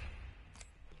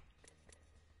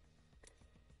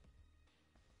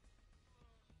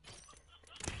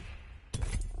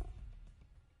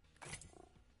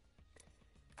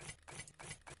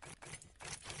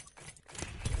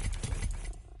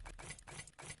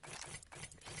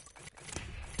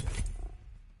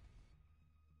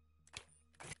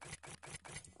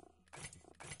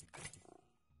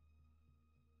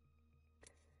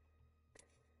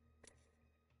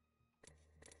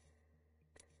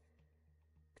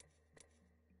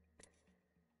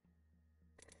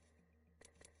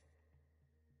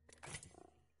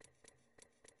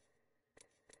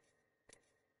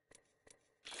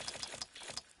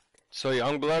 So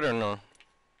young blood or no?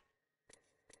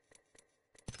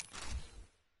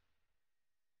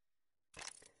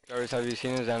 Jarvis, have you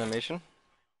seen his animation?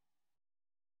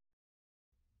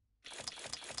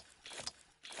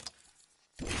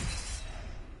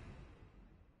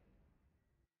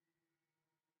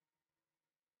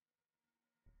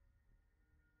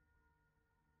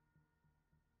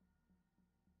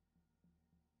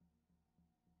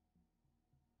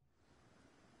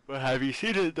 But have you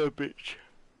seen it though, bitch?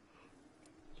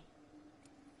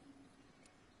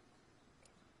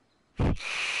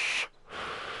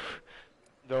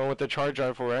 The one with the charge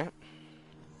rifle, right?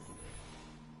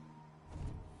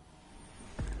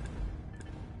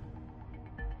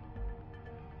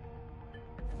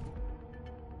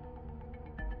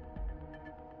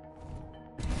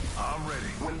 I'm ready.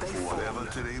 When they fall, Whatever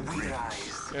today we brings.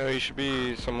 rise. Yeah, he should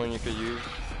be someone you could use.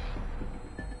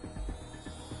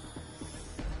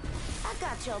 I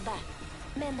got your back.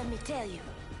 Remember me tell you.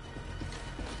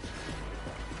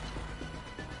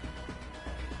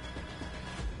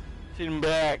 Sitting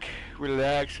back,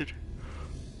 relaxing.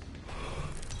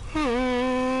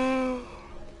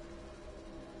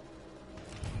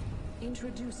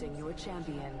 Introducing your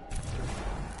champion.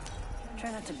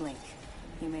 Try not to blink.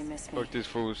 You may miss me. Fuck these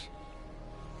fools.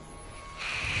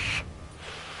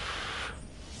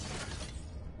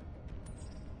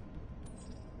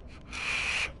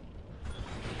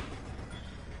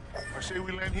 I say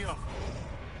we land here.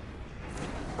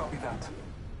 Copy that.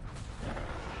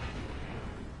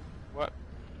 What?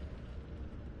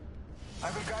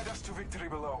 I will guide us to victory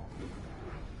below.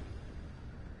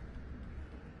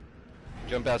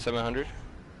 Jump out 700.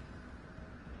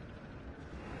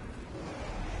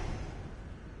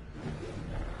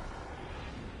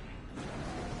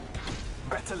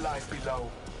 Better life below.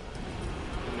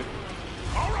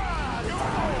 All right, here we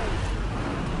go.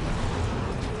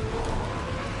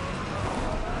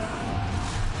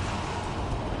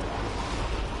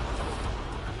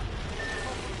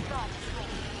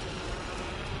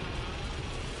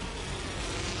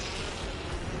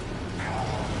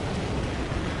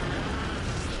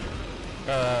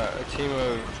 A team of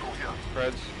Let's go here.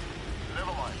 Freds.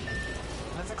 Never mind.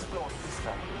 Let's explore this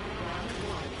time.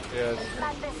 Yes.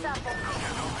 Might be something.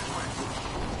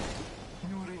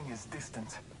 New ring is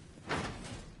distant.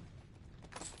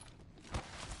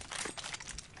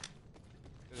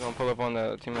 You want to pull up on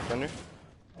the team of Thunder?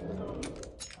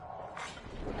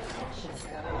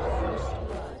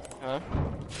 Huh?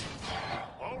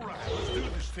 All right, let's do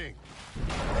this thing.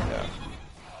 Yeah.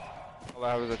 All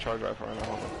I have is a charge rifle right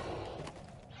now.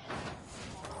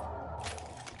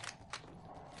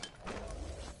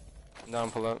 Down,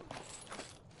 pull up.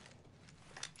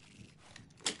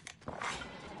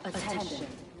 Attention.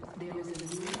 There is a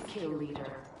new kill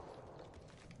leader.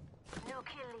 New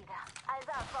kill leader. Eyes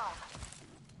out for.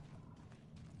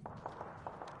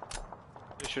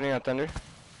 You're shooting at Thunder?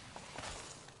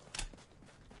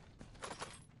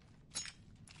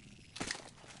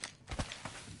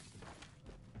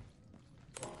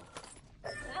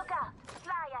 Look out.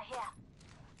 Flyer here.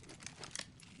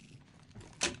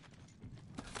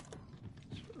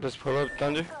 Let's pull up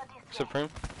Thunder. Go this way. Supreme.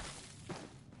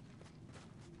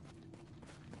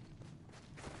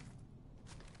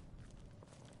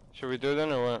 Should we do it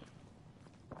then or what?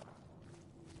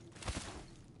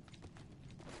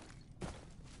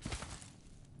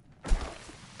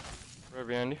 Right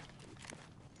behind you.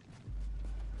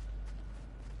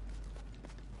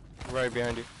 Right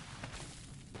behind you.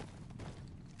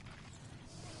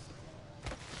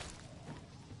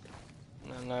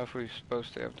 Not if we're supposed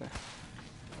to stay up there.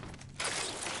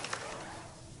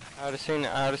 I would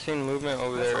have seen movement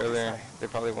over there earlier. They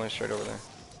probably went straight over there.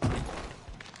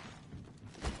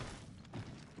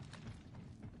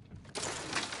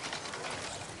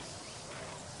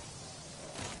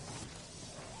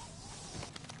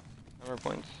 Number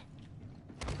points.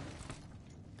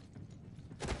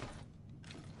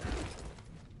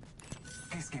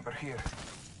 Peacekeeper here.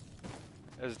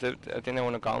 I think they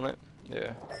want a gauntlet.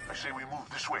 Yeah. I say we move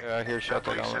this way. Yeah, I hear shot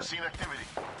That that place gauntlet. has seen activity.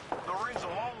 The ring's a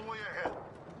long way ahead.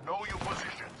 Know your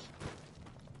positions.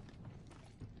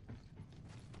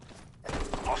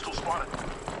 Hostile spotted.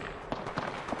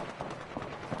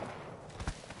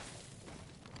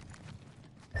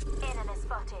 Enemy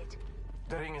spotted.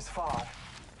 The ring is far.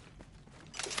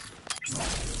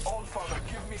 All father,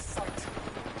 give me sight.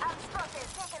 I'm spotted.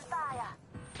 Taking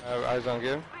fire. Eyes on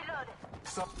give. Reloaded.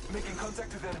 Stop making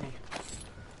contact with enemy.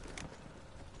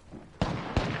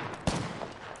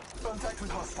 Contact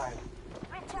with hostile.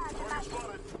 Recharging my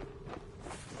Spotted.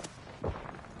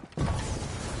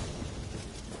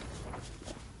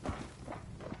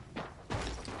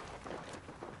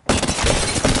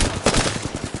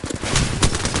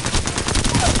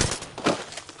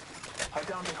 I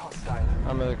downed a hostile.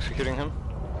 I'm executing him.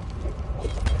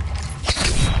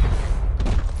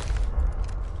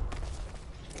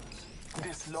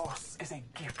 This loss is a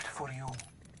gift for you.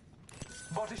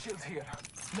 Body shield here.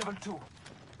 Level 2.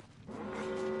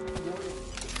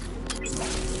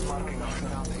 Marking our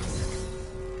surroundings.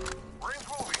 Ring's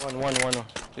moving. One.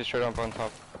 He's straight up on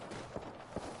top.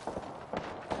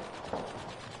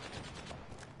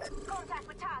 contact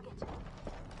with target.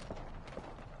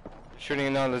 Shooting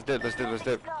it now. Let's dip. Explore this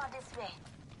way.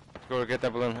 Let's go get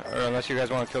that balloon. Or unless you guys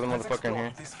want to kill the Let's motherfucker in explore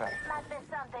here. this way. Might be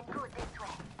something good this way.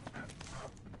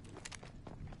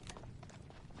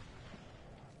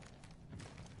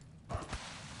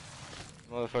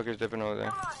 Motherfuckers dipping over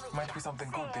there. Might be something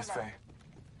good this way.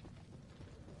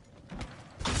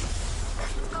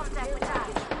 Contact with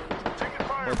target. Taking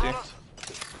fire, What, dude? brothers.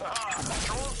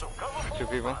 Throwing some cover for 2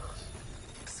 people.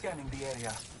 Scanning the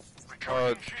area.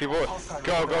 People,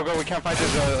 go, we can't fight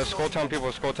this, Skull Town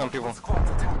people, Squad attack.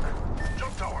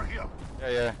 jump tower here.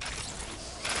 Yeah.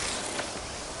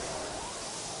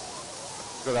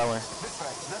 Go that way, This way.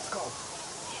 Let's go.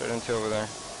 straight into over there.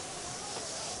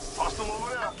 Hostile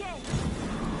over there. Okay.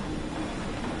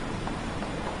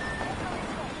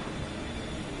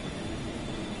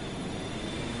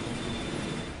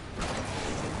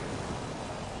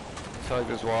 Select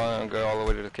this wall and go all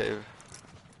the way to the cave.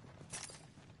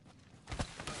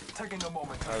 Taking a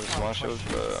moment to I have recharge small my shields,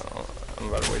 shields. but I'm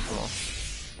about to waste them all.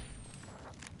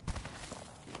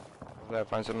 Hopefully I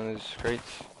find some in these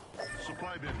crates.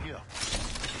 Supply bin here.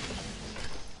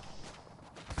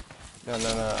 No,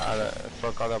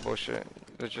 fuck all that bullshit.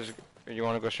 Let's just, you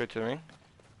wanna go straight to the ring?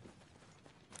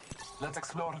 Let's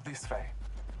explore this way.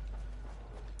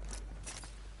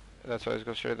 That's why let's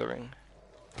go straight to the ring.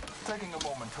 Taking a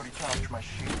moment to recharge my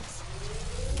shields.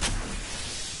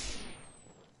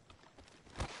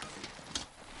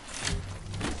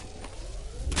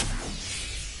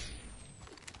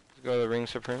 Let's go to the ring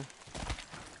supreme.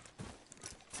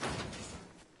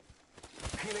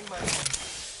 Healing my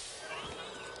wounds.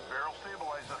 Barrel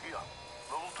stabilizer here.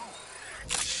 Level 2.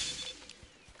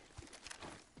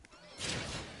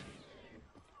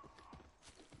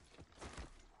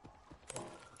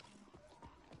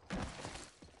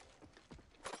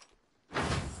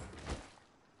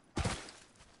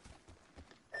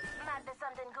 Might be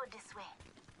something good this way.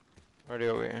 Already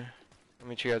over here. I'll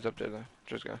meet you guys up there though.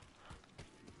 Just go.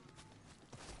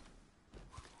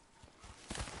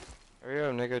 Hurry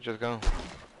up, nigga, just go.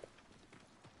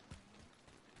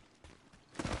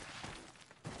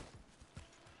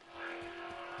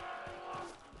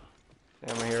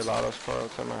 Damn, I hear a lot of car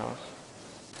outside my house.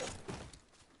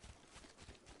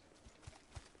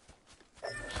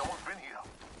 Someone's been here.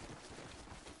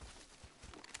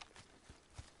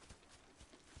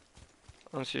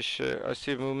 I don't see shit. I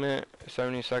see movement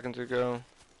 70 seconds ago.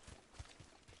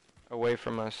 Away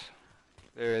from us.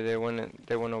 They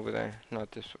went over there.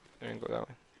 Not this way. They didn't go that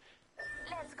way.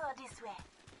 Let's go this way.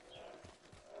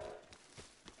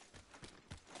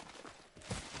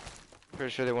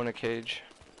 Pretty sure they want a cage.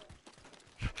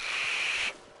 Let's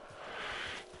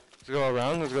go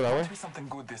around. Let's go that way. Might be something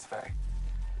good this way.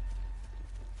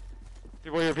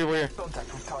 People here.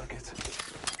 Contact with target.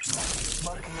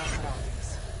 Marking our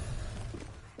surroundings.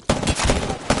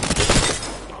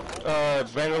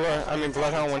 Bangalore. I mean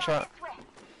Bloodhound. One shot.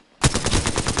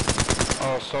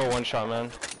 Oh, so one shot,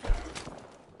 man.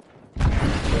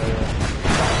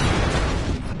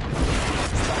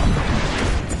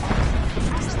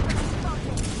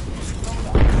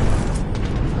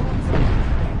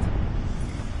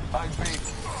 I beat.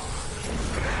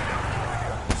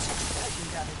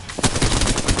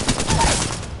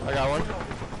 I got one.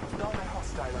 Down a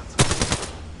hostile.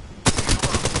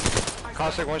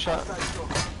 Caustic, one shot.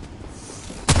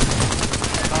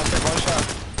 Caustic, one shot.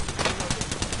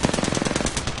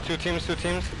 Two teams.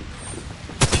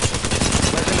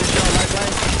 Legendary shield,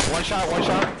 lifeline. One shot.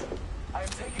 I am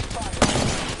taking fire.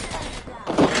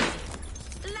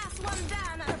 Last one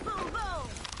down and boom boom.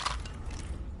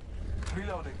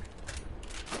 Reloading.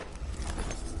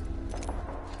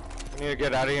 We need to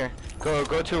get out of here. Go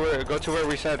to where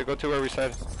we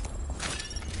said.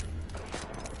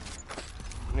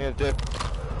 We need a dip.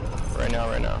 Right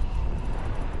now.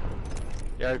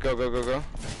 Yeah, go.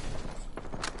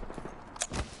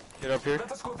 Get up here.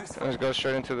 Let us go this And way. let's go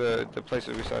straight into the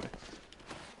places we said.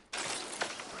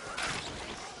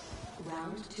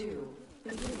 Round 2.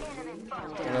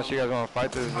 Unless you guys want to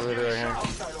fight, this is literally right here.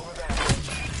 Hostile over there.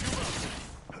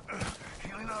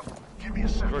 Healing up. Give me a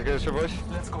second. Work this, boys.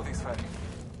 Let's go this way.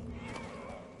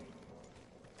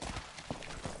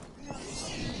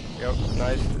 Yep, nice.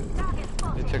 Target They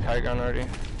spotted. took high ground already.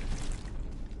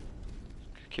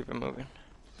 Keep it moving.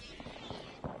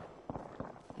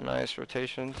 Nice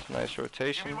rotations. Give me my shields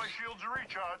to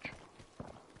recharge.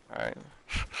 Alright.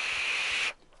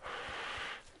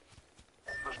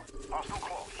 Listen, hostile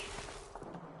close.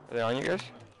 Are they on you guys?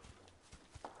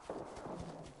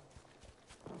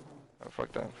 Oh,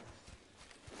 fuck that.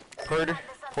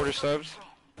 Porter subs.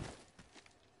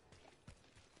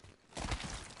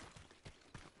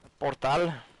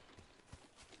 Portal.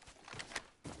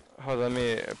 Hold on, let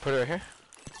me put it right here.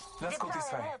 Let's go this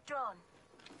Deploy way. alert drone.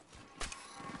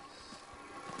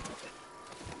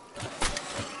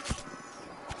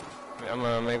 I'm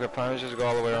gonna make the plan, just go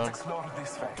all the way Let's around. explore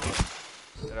this way.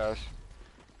 Deadass.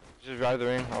 Just drive the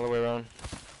ring all the way around.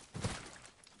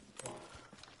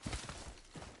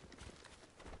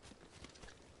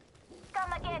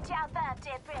 Come and get your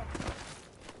birthday friend.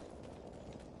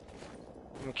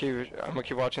 I'm gonna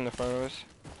keep watching the front of us.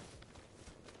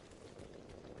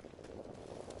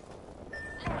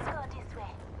 Let's go this way.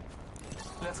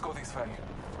 Let's go this way.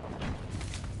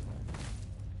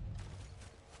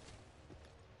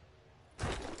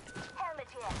 Helmet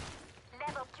here.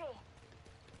 Level 3.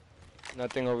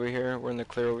 Nothing over here. We're in the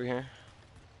clear over here.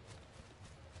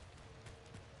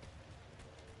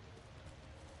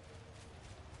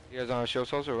 You guys on shield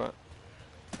cells or what?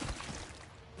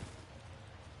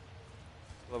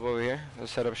 Love over here.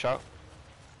 Let's set up shop.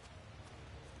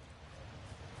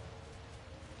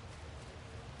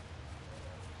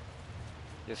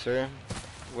 Yes, sir.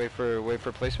 Wait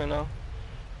for placement now.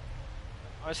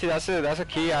 Honestly, that's a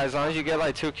key. As long as you get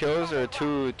like 2 kills or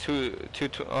two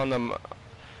on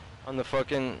the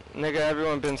fucking nigga.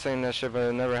 Everyone been saying that shit, but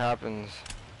it never happens.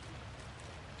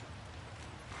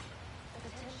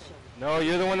 No,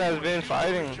 you're the one that's been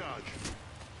fighting.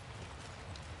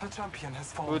 The champion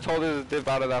has fallen. Who told us to dip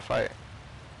out of that fight?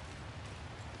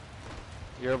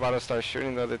 You're about to start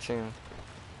shooting the other team.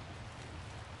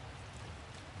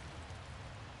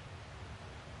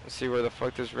 Let's see where the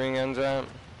fuck this ring ends at.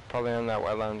 Probably on that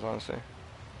wetlands, honestly.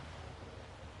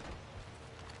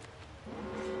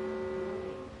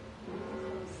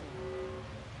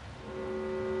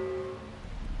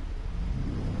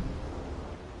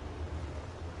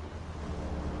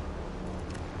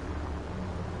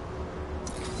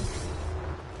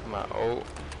 My ult.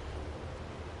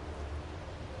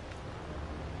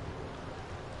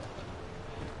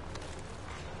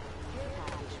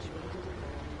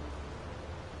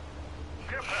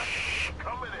 Care package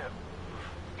coming in.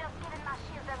 Just giving my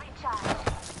shields a recharge.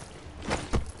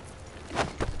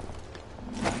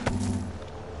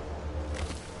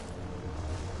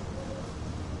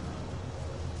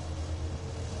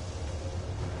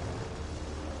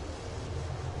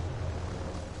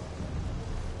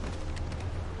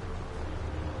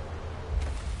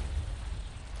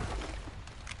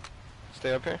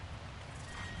 Stay up here.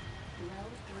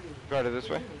 Got it this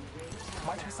way.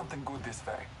 Might be something good this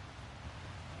way.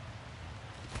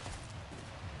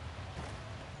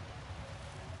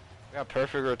 We got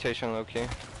perfect rotation, low key.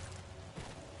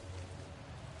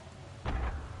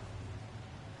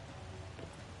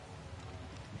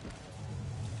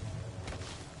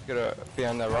 Gotta be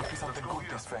on that rock. Might be something good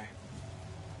this way.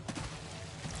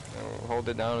 And we'll hold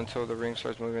it down until the ring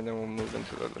starts moving, then we'll move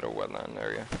into the little wetland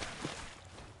area.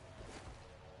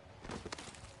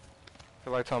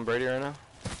 Feel like Tom Brady right now?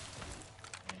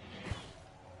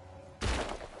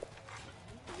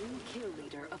 New kill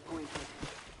leader appointed.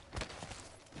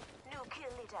 New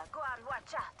kill leader. Go on,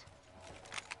 watch out.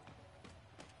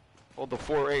 Hold the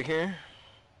fort right here.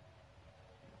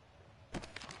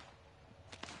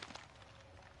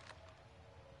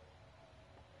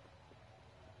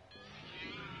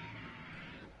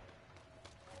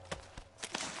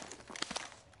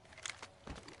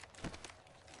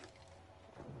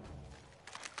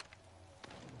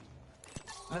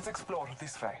 Let's explore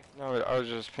this way. No, I was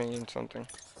just pinging something.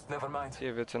 Never mind. See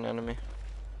if it's an enemy.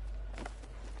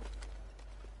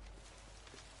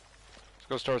 Let's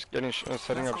go start getting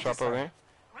setting Let's up go shop this over way. here.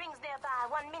 Rings nearby.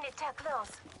 1 minute till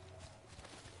close.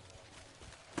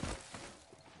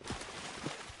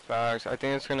 Facts. I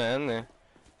think it's gonna end there.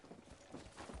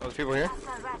 Those people here?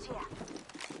 Raffle right here.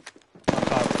 On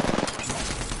top.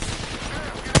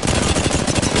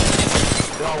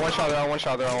 They're all one shot, they're all one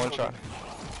shot, they're all one shot.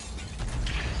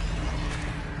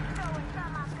 Throwing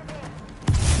some after them.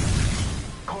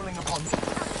 Calling upon you.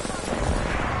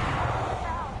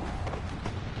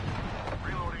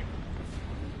 Reloading.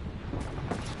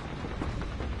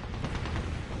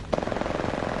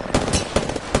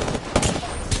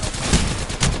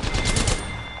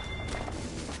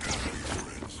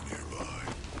 Friends nearby.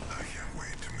 I can't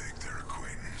wait to make their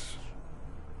acquaintance.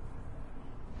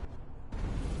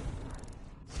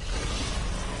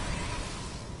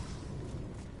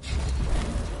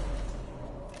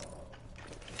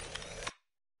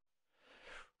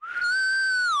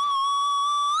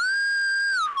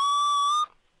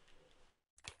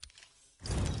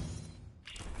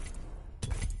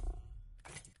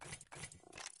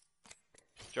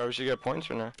 Jarvis, you get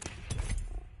points or no?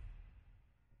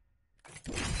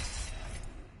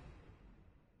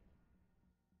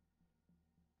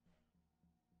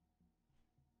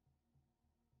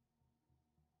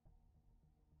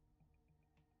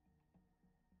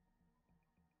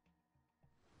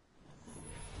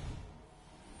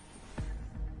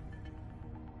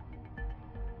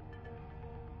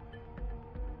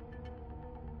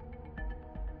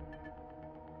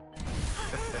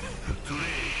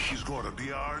 Today is gonna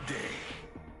be our day.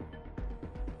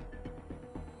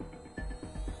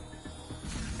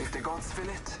 If the gods will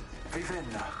it, we win.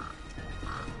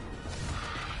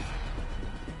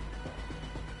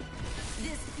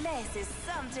 This place is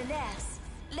something else.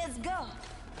 Let's go.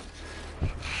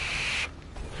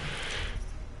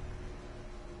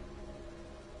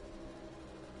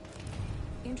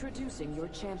 Introducing your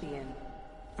champion.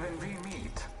 When we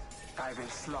meet, I will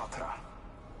slaughter.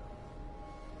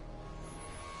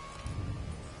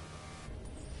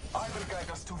 I will guide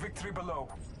us to victory below.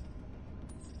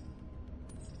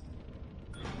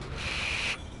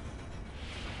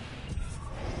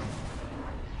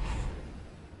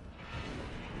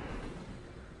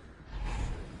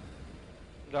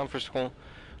 Down for school.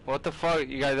 What the fuck?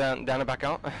 You guys down to back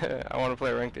out? I want to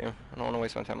play a ranked game. I don't want to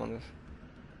waste my time on this.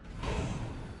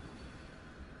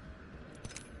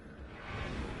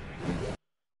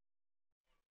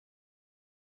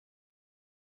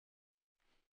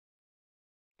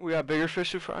 We got bigger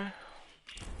fish to fry.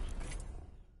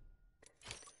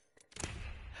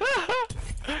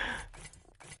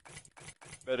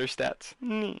 Better stats.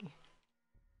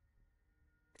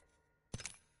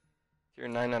 You're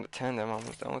 9 out of 10. I'm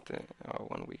almost done with it. Oh,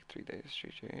 1 week, 3 days,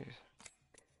 3 days.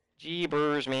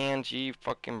 G-burrs, man.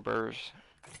 G-fucking-burrs.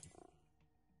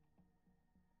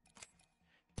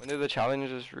 When do the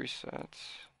challenges resets?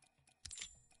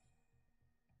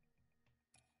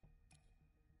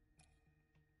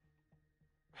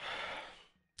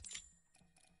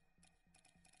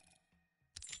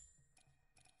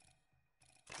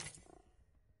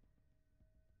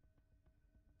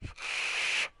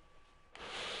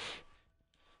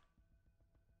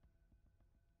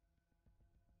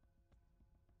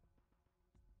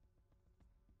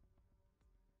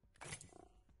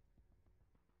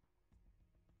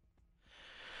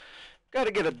 Gotta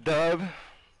get a dub.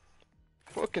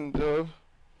 Fucking dub.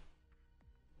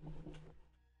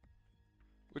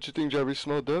 What you think, Jarvis?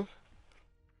 Small dub?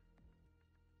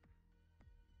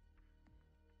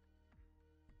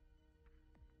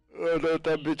 Oh,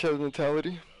 that bitch has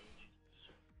mentality.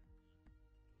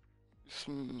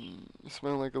 You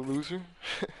smell like a loser?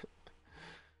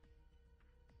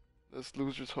 That's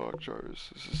loser talk, Jarvis.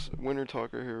 This is winner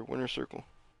talk right here. Winner circle.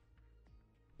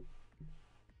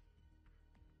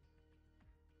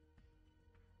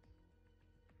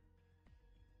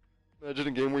 Imagine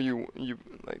a game where you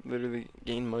like literally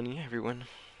gain money, everyone.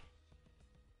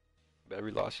 But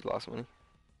every loss you lost money.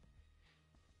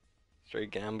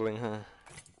 Straight gambling, huh?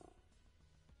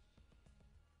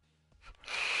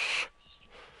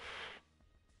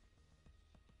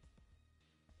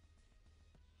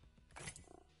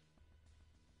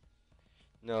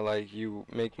 No, like you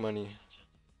make money.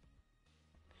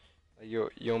 Like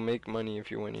you'll make money if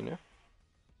you win, you know?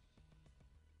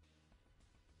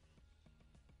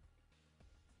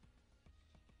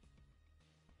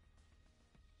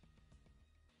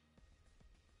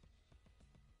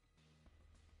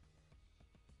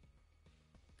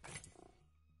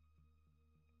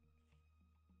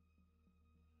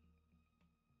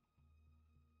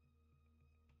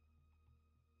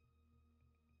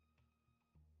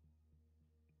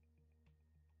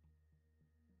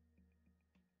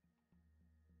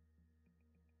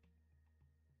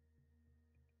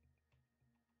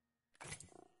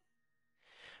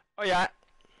 Oh yeah.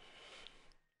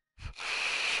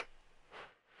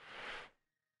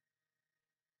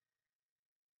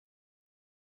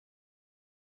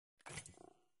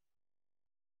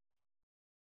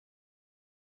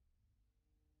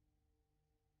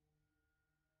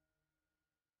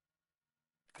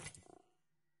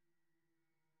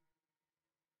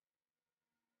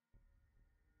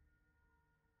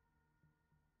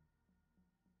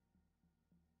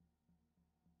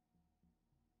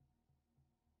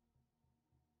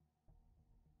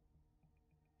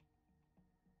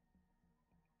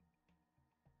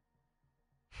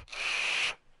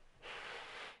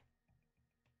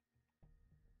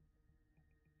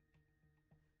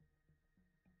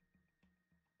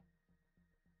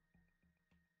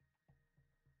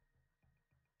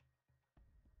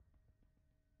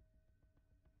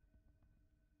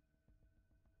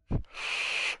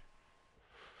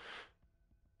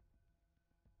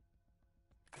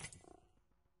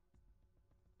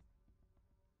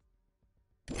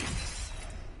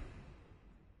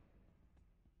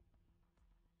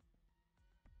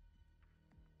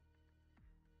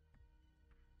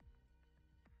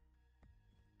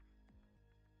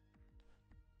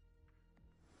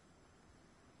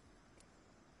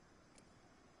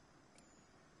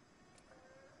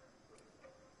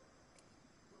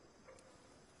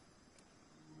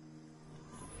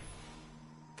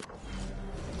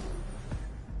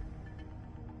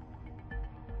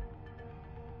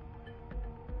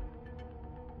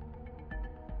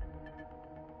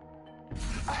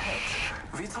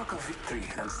 Ahead, we talk of victory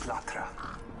and slaughter.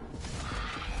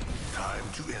 Time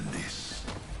to end this.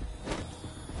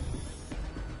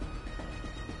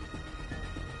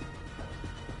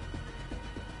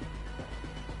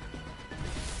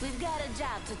 We've got a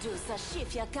job to do, so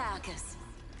shift your carcass.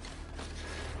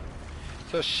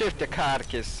 So shift the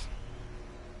carcass.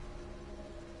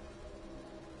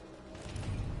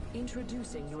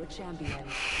 Introducing your champion.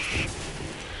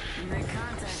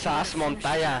 Sas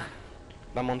Montaña.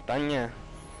 La montaña.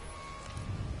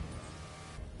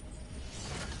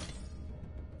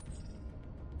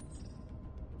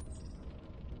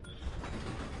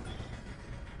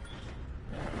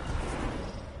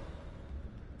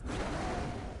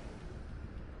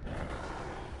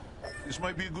 This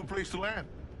might be a good place to land.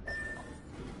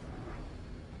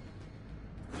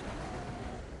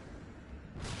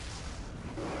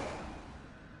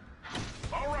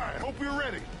 All right, hope you're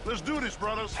ready. Let's do this,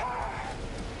 brothers.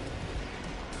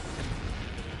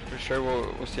 For sure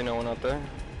we'll see no one out there.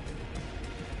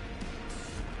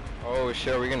 Oh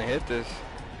shit, are we gonna hit this?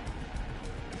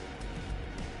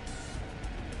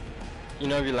 You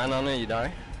know if you land on it, you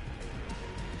die.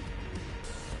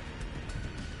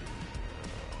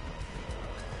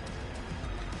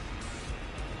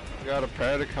 We got a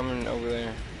predator coming over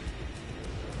there.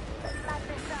 Let's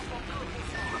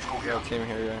go We got a team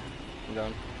here, yeah. I'm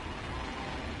down.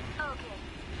 Okay.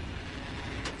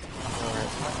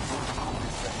 Alright.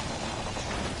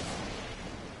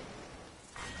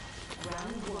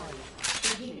 Round 1.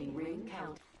 Beginning ring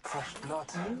count. Fresh blood.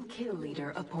 New kill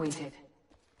leader appointed.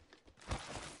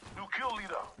 New kill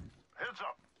leader. Heads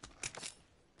up.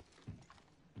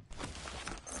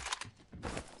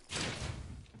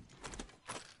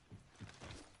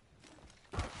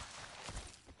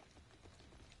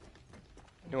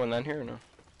 Anyone land here or no?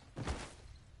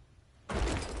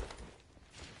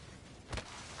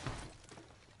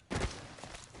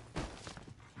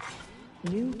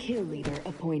 New kill leader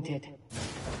appointed. New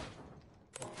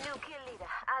kill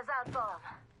leader, as out bomb.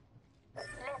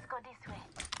 Let's go this way.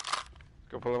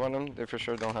 Go pull up on them. They for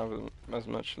sure don't have as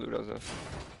much loot as us.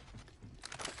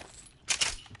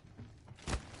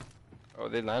 Oh,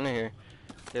 they landed here.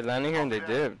 They landed here and they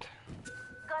dipped.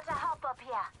 Gotta hop up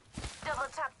here. Double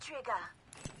tap trigger.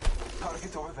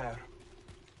 Target over there.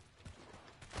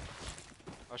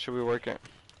 How should we work it?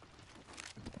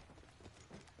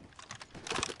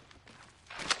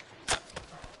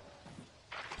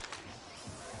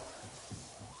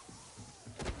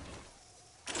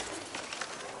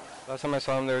 Last time I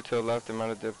saw them, they were to the left. They might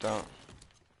have dipped out.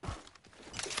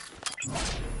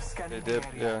 Scanning They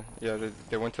dipped, the area. yeah,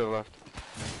 they went to the left.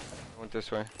 They went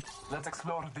this way. Let's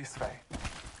explore this way.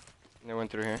 And they went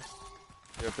through here.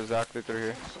 Yep, exactly through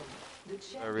here. The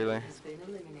champion relay. has been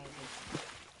eliminated.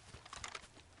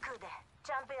 Good.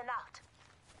 Jumping out.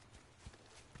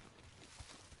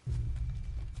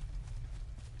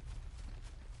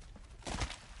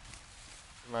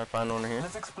 You might find one here.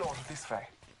 Let's explore this way.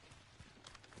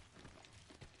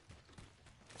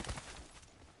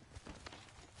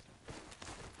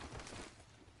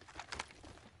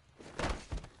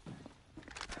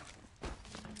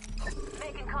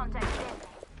 Making contact deadly.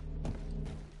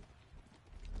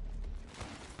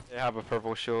 They have a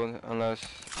purple shield, unless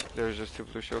there's just two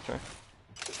blue shields here.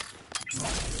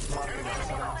 Marking our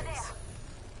surroundings.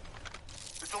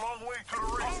 It's a long way to the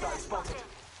ring. Hostile spotted.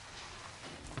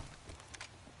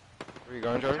 Where you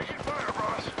going, George? Taking fire,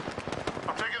 brothers.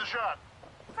 I'm taking the shot.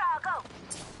 Frog,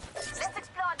 let's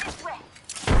explore this way.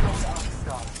 Close out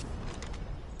star.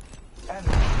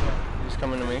 Enemy there. He's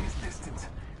coming to me. Is distant.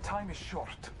 Time is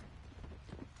short.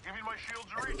 Giving my shields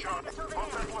a recharge.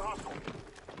 Contact with hostile.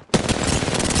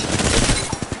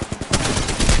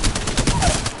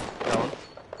 Down.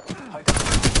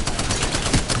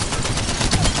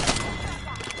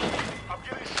 I'm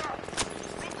getting shot.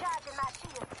 Recharging my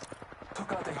shield.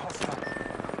 Took out a hostile.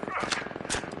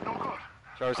 No good.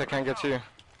 Jarvis, I can't get to you. I'm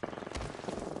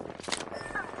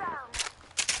down.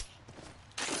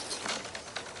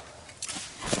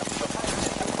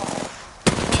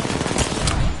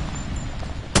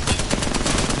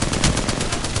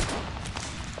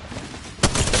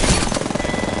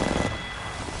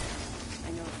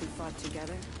 I know if we fought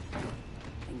together,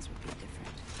 things would be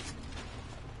different.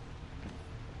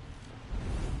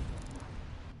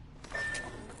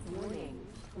 Warning.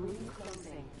 Ring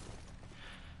closing.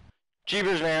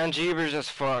 Jeebers, man. Jeebers as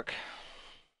fuck.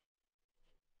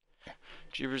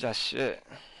 Jeebers as shit.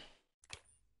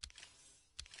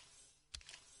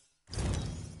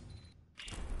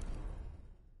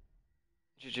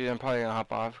 GG, I'm probably gonna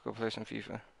hop off, go play some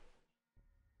FIFA.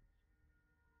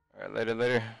 Alright,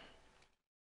 later.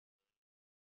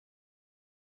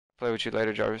 Play with you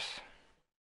later, Jarvis.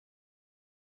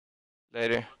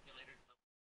 Later.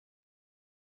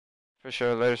 For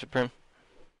sure, later, Supreme.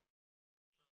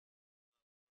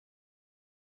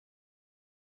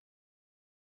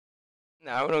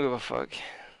 Nah, we don't give a fuck.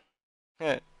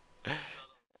 Alright,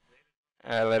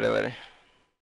 later, later.